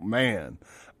like, man,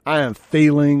 I am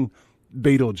feeling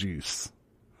Beetlejuice.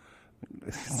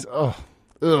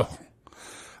 Ugh.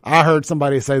 I heard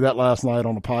somebody say that last night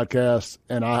on the podcast,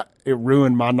 and it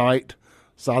ruined my night.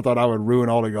 So I thought I would ruin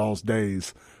all of y'all's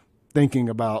days thinking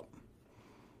about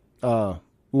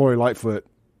Lori Lightfoot.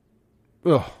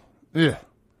 Ugh. Yeah.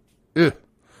 Ugh.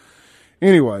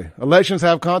 Anyway, elections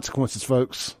have consequences,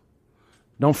 folks.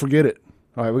 Don't forget it.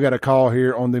 All right, we got a call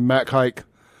here on the Mac Hike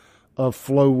of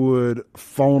Flowwood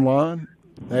phone line.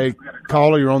 Hey,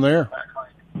 caller, you're on there.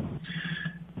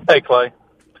 Hey, Clay.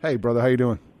 Hey, brother, how you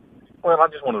doing? Well, I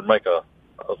just wanted to make a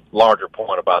larger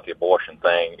point about the abortion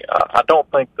thing. I don't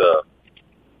think the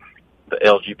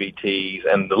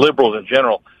LGBTs and the liberals in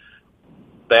general,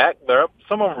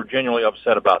 some of them are genuinely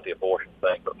upset about the abortion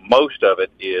thing, but most of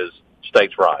it is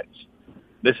states' rights.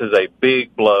 This is a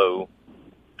big blow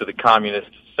to the communist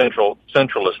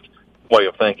centralist way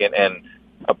of thinking, and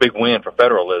a big win for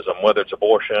federalism, whether it's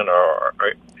abortion or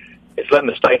it's letting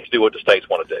the states do what the states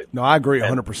want to do. No, I agree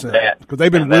 100%. Because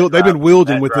they've been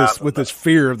wielding with this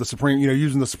fear of the Supreme,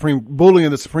 using bullying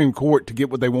the Supreme Court to get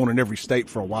what they want in every state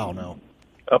for a while now.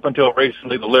 Up until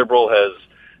recently, the liberal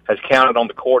has counted on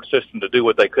the court system to do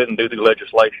what they couldn't do through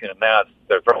legislation, and now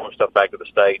they're throwing stuff back to the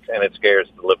states, and it scares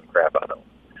the living crap out of them.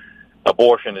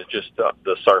 Abortion is just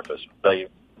the surface.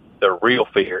 Their real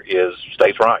fear is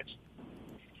states' rights.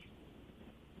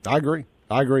 I agree,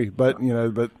 but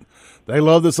but they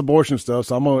love this abortion stuff.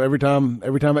 So I'm gonna every time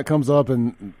it comes up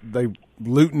and they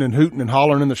looting and hooting and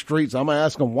hollering in the streets, I'm gonna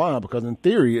ask them why, because in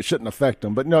theory it shouldn't affect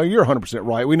them. But no, you're 100%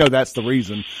 right. We know that's the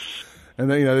reason. And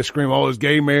then they scream, "Oh, is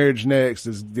gay marriage next?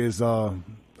 Is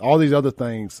all these other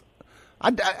things?"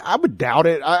 I would doubt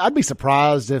it. I'd be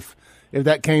surprised if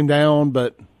that came down.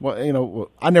 But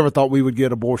I never thought we would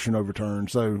get abortion overturned.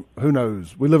 So who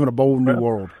knows? We live in a bold new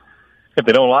world. If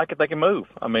they don't like it, they can move.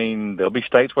 I mean, there'll be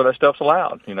states where that stuff's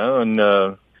allowed,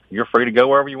 and you're free to go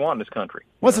wherever you want in this country.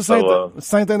 What's the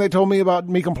same thing they told me about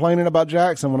me complaining about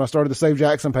Jackson when I started the Save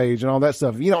Jackson page and all that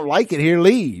stuff? If you don't like it here,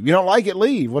 leave. You don't like it,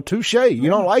 leave. Well, touche. You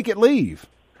don't like it, leave.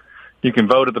 You can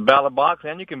vote at the ballot box,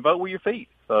 and you can vote with your feet.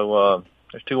 So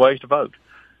there's two ways to vote.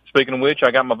 Speaking of which,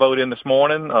 I got my vote in this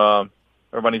morning.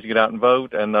 Everybody needs to get out and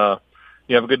vote, and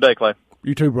you have a good day, Clay.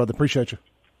 You too, brother. Appreciate you.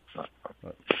 All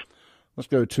right. Let's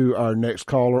go to our next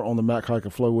caller on the Mac Hike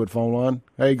of Flowwood phone line.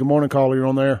 Hey, good morning, caller. You're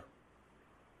on there.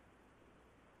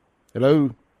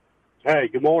 Hello. Hey,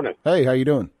 good morning. Hey, how you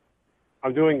doing?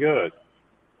 I'm doing good.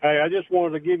 Hey, I just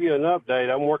wanted to give you an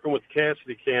update. I'm working with the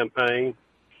Cassidy campaign,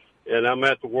 and I'm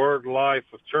at the Word Life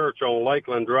of Church on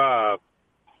Lakeland Drive,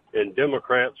 and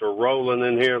Democrats are rolling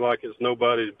in here like it's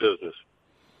nobody's business.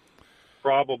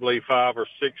 Probably 5 or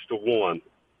 6 to 1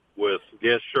 with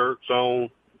guest shirts on.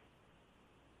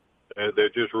 They're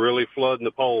just really flooding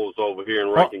the polls over here in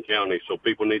Rankin County, so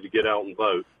people need to get out and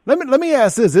vote. Let me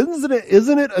ask this: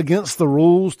 isn't it against the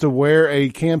rules to wear a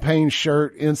campaign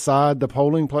shirt inside the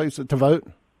polling place to vote?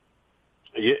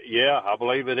 Yeah, I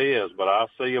believe it is, but I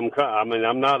see them.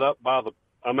 I'm not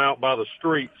I'm out by the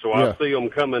street, so I see them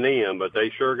coming in. But they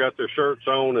sure got their shirts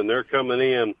on, and they're coming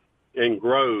in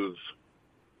groves.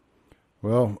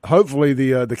 Well, hopefully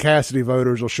the Cassidy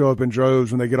voters will show up in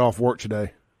droves when they get off work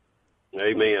today.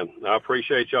 Amen. I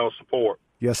appreciate y'all's support.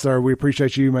 Yes, sir. We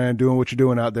appreciate you, man, doing what you're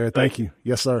doing out there. Thank you.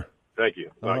 Yes, sir. Thank you.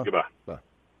 Goodbye. Bye.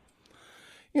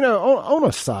 On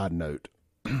a side note,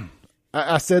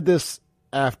 I said this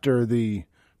after the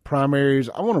primaries.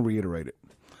 I want to reiterate it.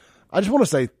 I just want to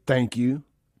say thank you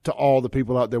to all the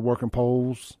people out there working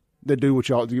polls that do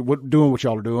doing what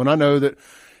y'all are doing. I know that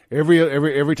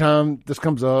every time this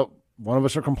comes up, one of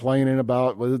us are complaining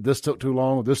about whether this took too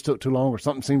long or this took too long or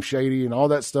something seems shady and all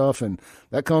that stuff. And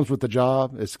that comes with the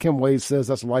job. As Kim Wade says,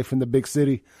 that's life in the big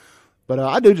city. But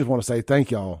I do just want to say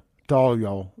thank y'all to all of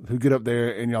y'all who get up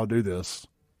there and y'all do this.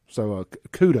 So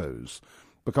kudos,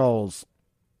 because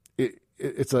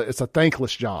it's a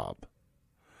thankless job.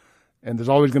 And there's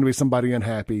always going to be somebody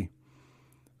unhappy.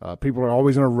 People are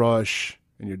always in a rush,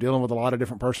 and you're dealing with a lot of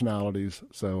different personalities.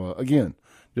 So, again,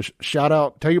 just shout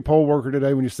out, tell your poll worker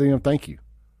today when you see them, thank you.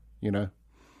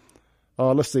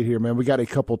 Let's see here, man. We got a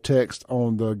couple texts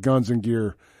on the Guns and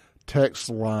Gear text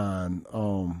line.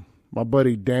 My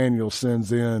buddy Daniel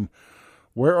sends in,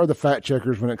 where are the fact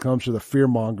checkers when it comes to the fear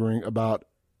mongering about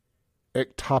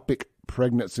ectopic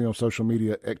pregnancy on social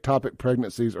media. Ectopic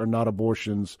pregnancies are not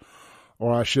abortions,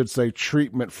 or I should say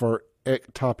treatment for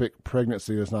ectopic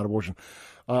pregnancy is not abortion.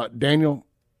 Daniel,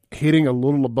 hitting a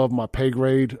little above my pay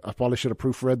grade. I probably should have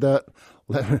proofread that.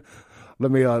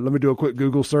 Let me do a quick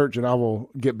Google search, and I will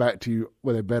get back to you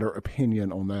with a better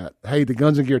opinion on that. Hey, the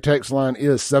Guns and Gear text line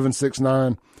is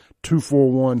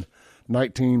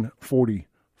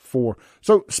 769-241-1944.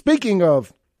 So speaking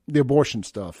of the abortion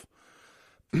stuff,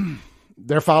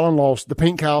 they're filing lawsuits. The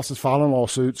Pink House is filing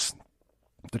lawsuits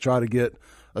to try to get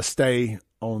a stay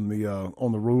on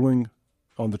the ruling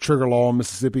on the trigger law in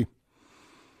Mississippi.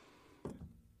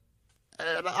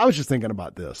 And I was just thinking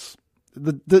about this.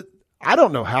 I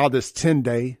don't know how this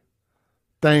 10-day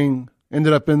thing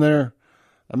ended up in there.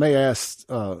 I may ask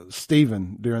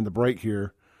Stephen during the break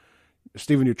here.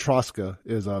 Stephen Utroska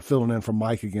is filling in for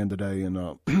Mike again today,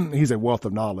 and he's a wealth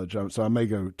of knowledge. So I may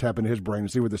go tap into his brain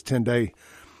and see where this 10-day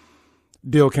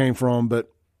deal came from.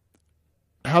 But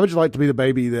how would you like to be the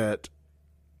baby that,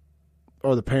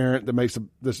 or the parent that makes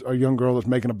a young girl that's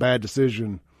making a bad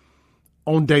decision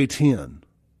on day 10?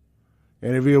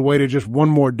 And if you had waited just one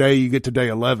more day, you get to day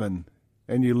 11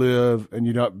 and you live, and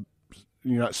you're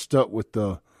not stuck with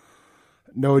the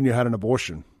knowing you had an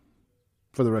abortion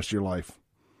for the rest of your life.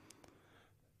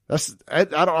 I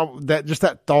don't know,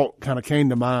 that thought kind of came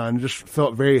to mind. It just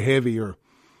felt very heavy. Or,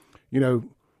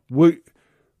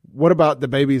 what about the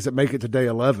babies that make it to day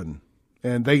 11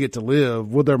 and they get to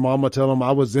live? Will their mama tell them,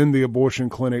 I was in the abortion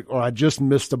clinic, or I just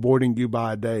missed aborting you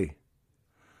by a day,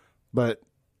 but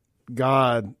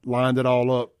God lined it all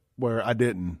up where I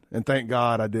didn't, and thank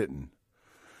God I didn't.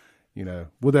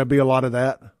 Would there be a lot of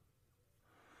that?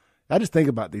 I just think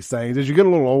about these things as you get a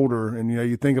little older, and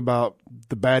you think about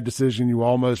the bad decision you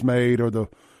almost made, or the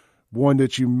one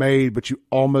that you made but you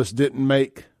almost didn't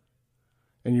make,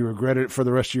 and you regretted it for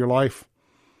the rest of your life.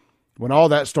 When all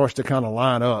that starts to kind of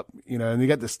line up, and you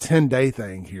got this 10-day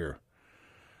thing here.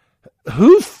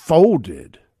 Who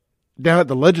folded down at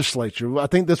the legislature? I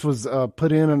think this was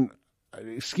put in, and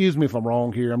excuse me if I'm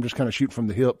wrong here, I'm just kind of shooting from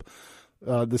the hip.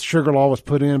 This sugar law was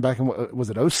put in back in, was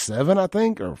it 07, I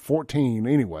think, or 14?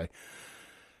 Anyway,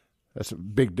 that's a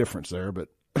big difference there. But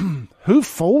who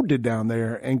folded down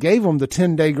there and gave them the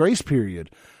 10-day grace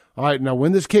period? All right, now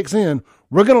when this kicks in,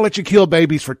 we're going to let you kill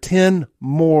babies for 10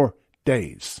 more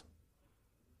days.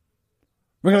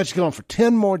 We're going to let you kill them for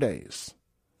 10 more days.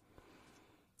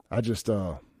 I just,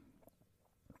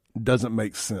 doesn't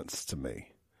make sense to me.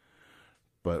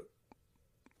 But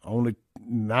only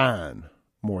 9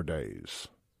 more days.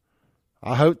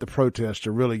 I hope the protests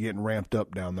are really getting ramped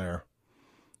up down there.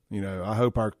 I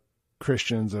hope our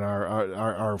Christians and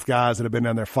our guys that have been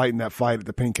down there fighting that fight at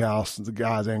the Pink House, the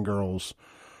guys and girls,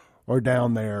 are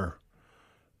down there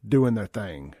doing their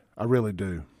thing. I really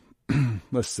do.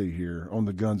 Let's see here on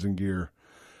the Guns and Gear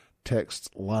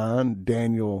text line.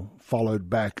 Daniel followed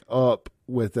back up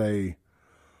with a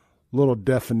little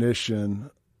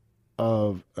definition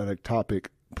of an ectopic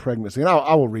pregnancy, and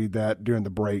I will read that during the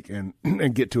break and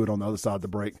get to it on the other side of the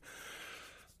break.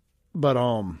 But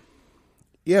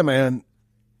yeah, man,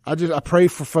 I pray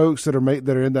for folks that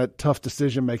are in that tough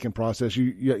decision making process. You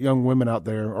young women out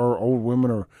there, or old women,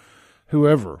 or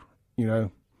whoever,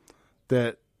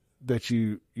 that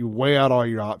you weigh out all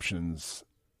your options,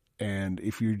 and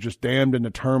if you're just damned and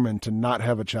determined to not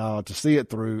have a child, to see it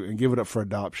through and give it up for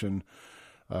adoption.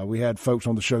 We had folks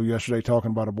on the show yesterday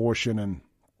talking about abortion, and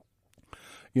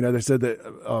they said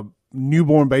that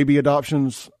newborn baby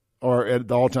adoptions are at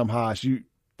the all-time highest.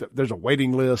 There's a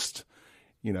waiting list,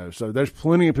 so there's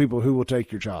plenty of people who will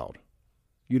take your child.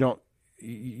 You don't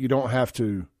have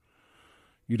to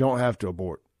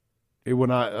abort. It will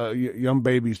not. Young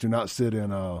babies do not sit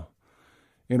in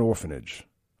orphanage.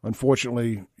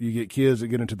 Unfortunately, you get kids that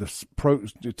get into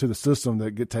the system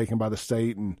that get taken by the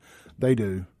state, and they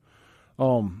do.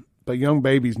 But young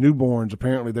babies, newborns,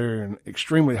 apparently they're in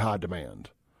extremely high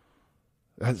demand.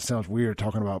 That sounds weird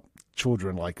talking about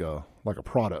children like a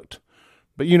product,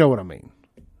 but you know what I mean.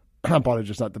 I'm probably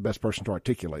just not the best person to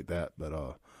articulate that,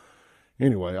 but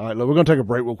anyway, all right, look, we're going to take a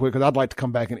break real quick because I'd like to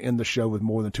come back and end the show with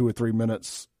more than 2 or 3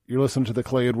 minutes. You're listening to the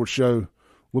Clay Edwards Show.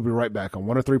 We'll be right back on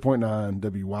 103.9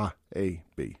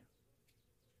 WYAB.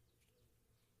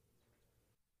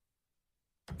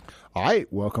 All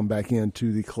right, welcome back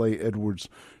into the Clay Edwards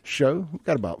Show. We've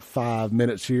got about 5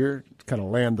 minutes here to kind of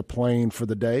land the plane for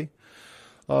the day.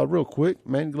 Real quick,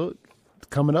 man, look,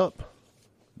 coming up,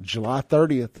 July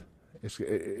 30th.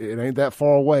 It ain't that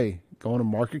far away. Go on and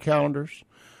mark your calendars.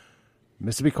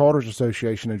 Mississippi Carters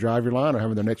Association and Drive Your Line are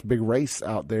having their next big race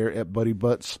out there at Buddy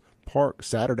Butts Park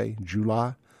Saturday,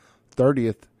 July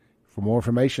 30th. For more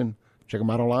information, Check them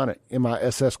out online at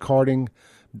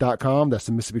misskarting.com. That's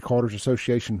the Mississippi Karters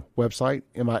Association website,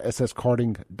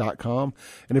 misskarting.com.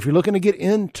 And if you're looking to get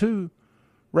into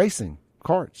racing,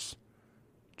 karts,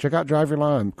 check out Drive Your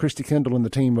Line. Christy Kendall and the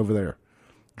team over there.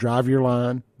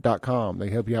 DriveYourLine.com. They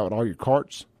help you out with all your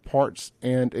karts, parts,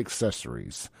 and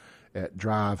accessories at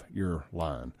Drive Your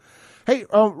Line. Hey,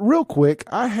 real quick,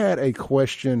 I had a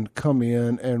question come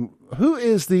in, and who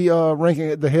is the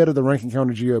head of the Rankin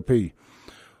County GOP?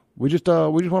 We just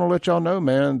want to let y'all know,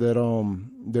 man, that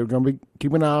they're going to be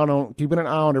keeping an eye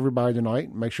on everybody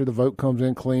tonight. Make sure the vote comes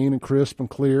in clean and crisp and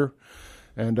clear,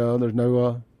 and there's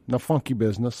no funky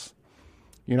business.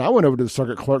 You know, I went over to the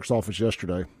circuit clerk's office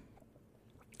yesterday,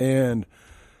 and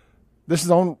this is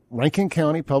on Rankin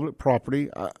County public property.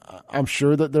 I'm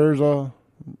sure that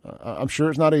I'm sure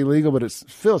it's not illegal, but it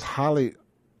feels highly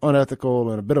unethical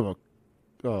and a bit of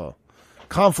a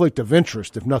conflict of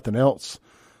interest, if nothing else.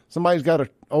 Somebody's got an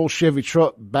old Chevy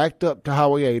truck backed up to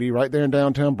Highway 80 right there in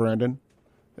downtown Brandon,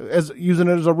 using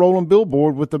it as a rolling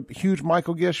billboard with a huge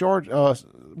Michael Guest Yard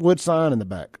wood sign in the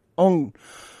back on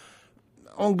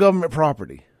government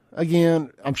property.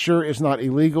 Again, I'm sure it's not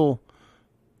illegal,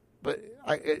 but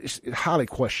it's highly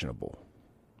questionable.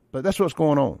 But that's what's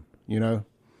going on, you know.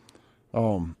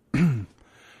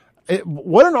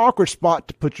 What an awkward spot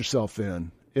to put yourself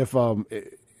in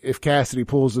if Cassidy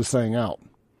pulls this thing out.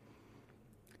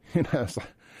 You know, it's like,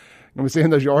 I'm seeing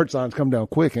those yard signs come down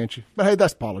quick, ain't you? But hey,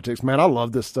 that's politics, man. I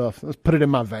love this stuff. Let's put it in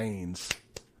my veins.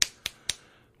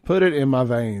 Put it in my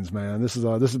veins, man. This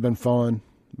has been fun,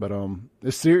 but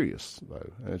it's serious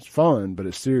though. It's fun, but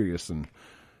it's serious. And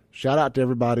shout out to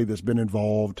everybody that's been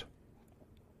involved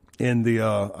in the.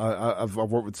 I've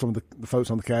worked with some of the folks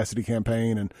on the Cassidy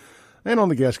campaign and on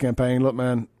the Guest campaign. Look,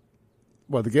 man.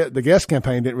 Well, the Guest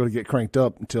campaign didn't really get cranked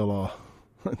up until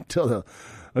after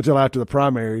the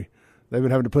primary. They've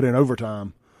been having to put in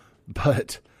overtime,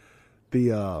 but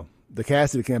the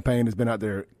Cassidy campaign has been out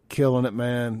there killing it,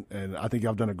 man. And I think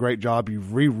y'all have done a great job.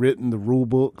 You've rewritten the rule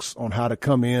books on how to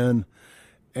come in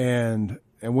and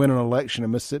win an election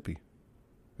in Mississippi.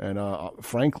 And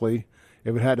frankly,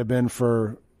 if it had to been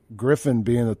for Griffin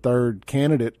being the third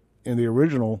candidate in the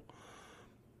original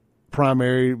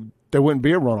primary, there wouldn't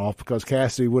be a runoff because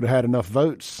Cassidy would have had enough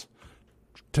votes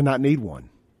to not need one.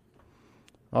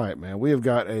 All right, man, we have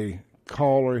got a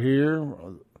caller here.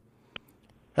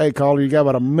 Hey, caller, you got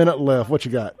about a minute left. What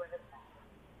you got?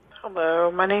 Hello,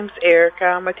 my name's Erica.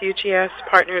 I'm with UGS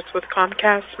Partners with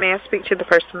Comcast. May I speak to the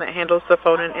person that handles the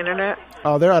phone and internet?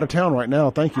 Oh, they're out of town right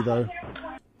now. Thank you, though.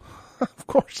 Of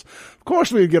course,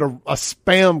 we'd get a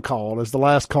spam call as the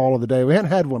last call of the day. We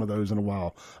hadn't had one of those in a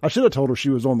while. I should have told her she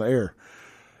was on the air.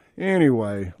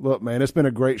 Anyway, look, man, it's been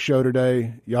a great show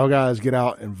today. Y'all guys get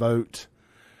out and vote.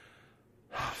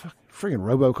 Freaking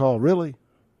robocall, really?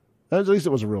 At least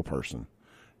it was a real person.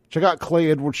 Check out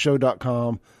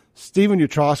ClayEdwardsShow.com. Stephen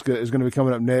Utroska is going to be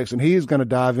coming up next, and he's going to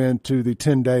dive into the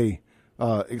 10-day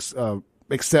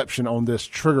exception on this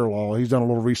trigger law. He's done a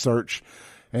little research,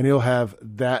 and he'll have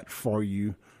that for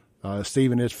you.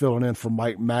 Stephen is filling in for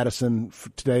Mike Madison for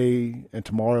today and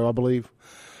tomorrow, I believe.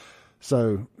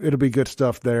 So it'll be good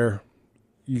stuff there.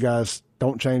 You guys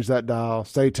don't change that dial.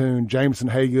 Stay tuned. Jameson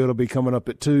Haygood will be coming up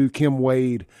at 2. Kim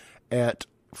Wade at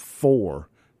 4.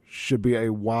 Should be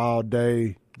a wild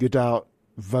day. Get out,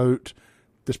 vote.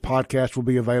 This podcast will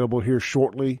be available here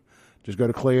shortly. Just go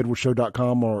to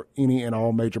ClayEdwardsShow.com or any and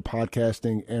all major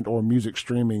podcasting and or music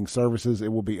streaming services.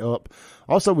 It will be up.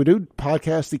 Also, we do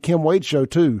podcast the Kim Wade Show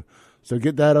too. So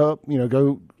get that up. You know,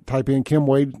 go type in Kim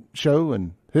Wade Show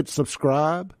and hit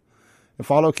subscribe. And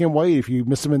follow Kim Wade. If you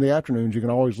miss him in the afternoons, you can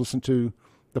always listen to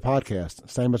the podcast.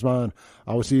 Same as mine.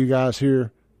 I will see you guys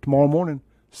here tomorrow morning,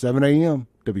 7 a.m.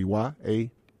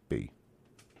 WYAB.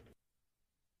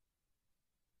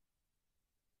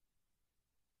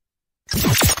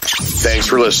 Thanks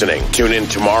for listening. Tune in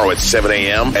tomorrow at 7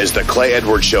 a.m. as the Clay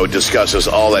Edwards Show discusses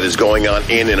all that is going on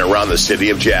in and around the city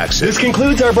of Jackson. This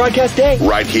concludes our broadcast day.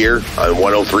 Right here on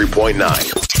 103.9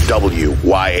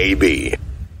 WYAB.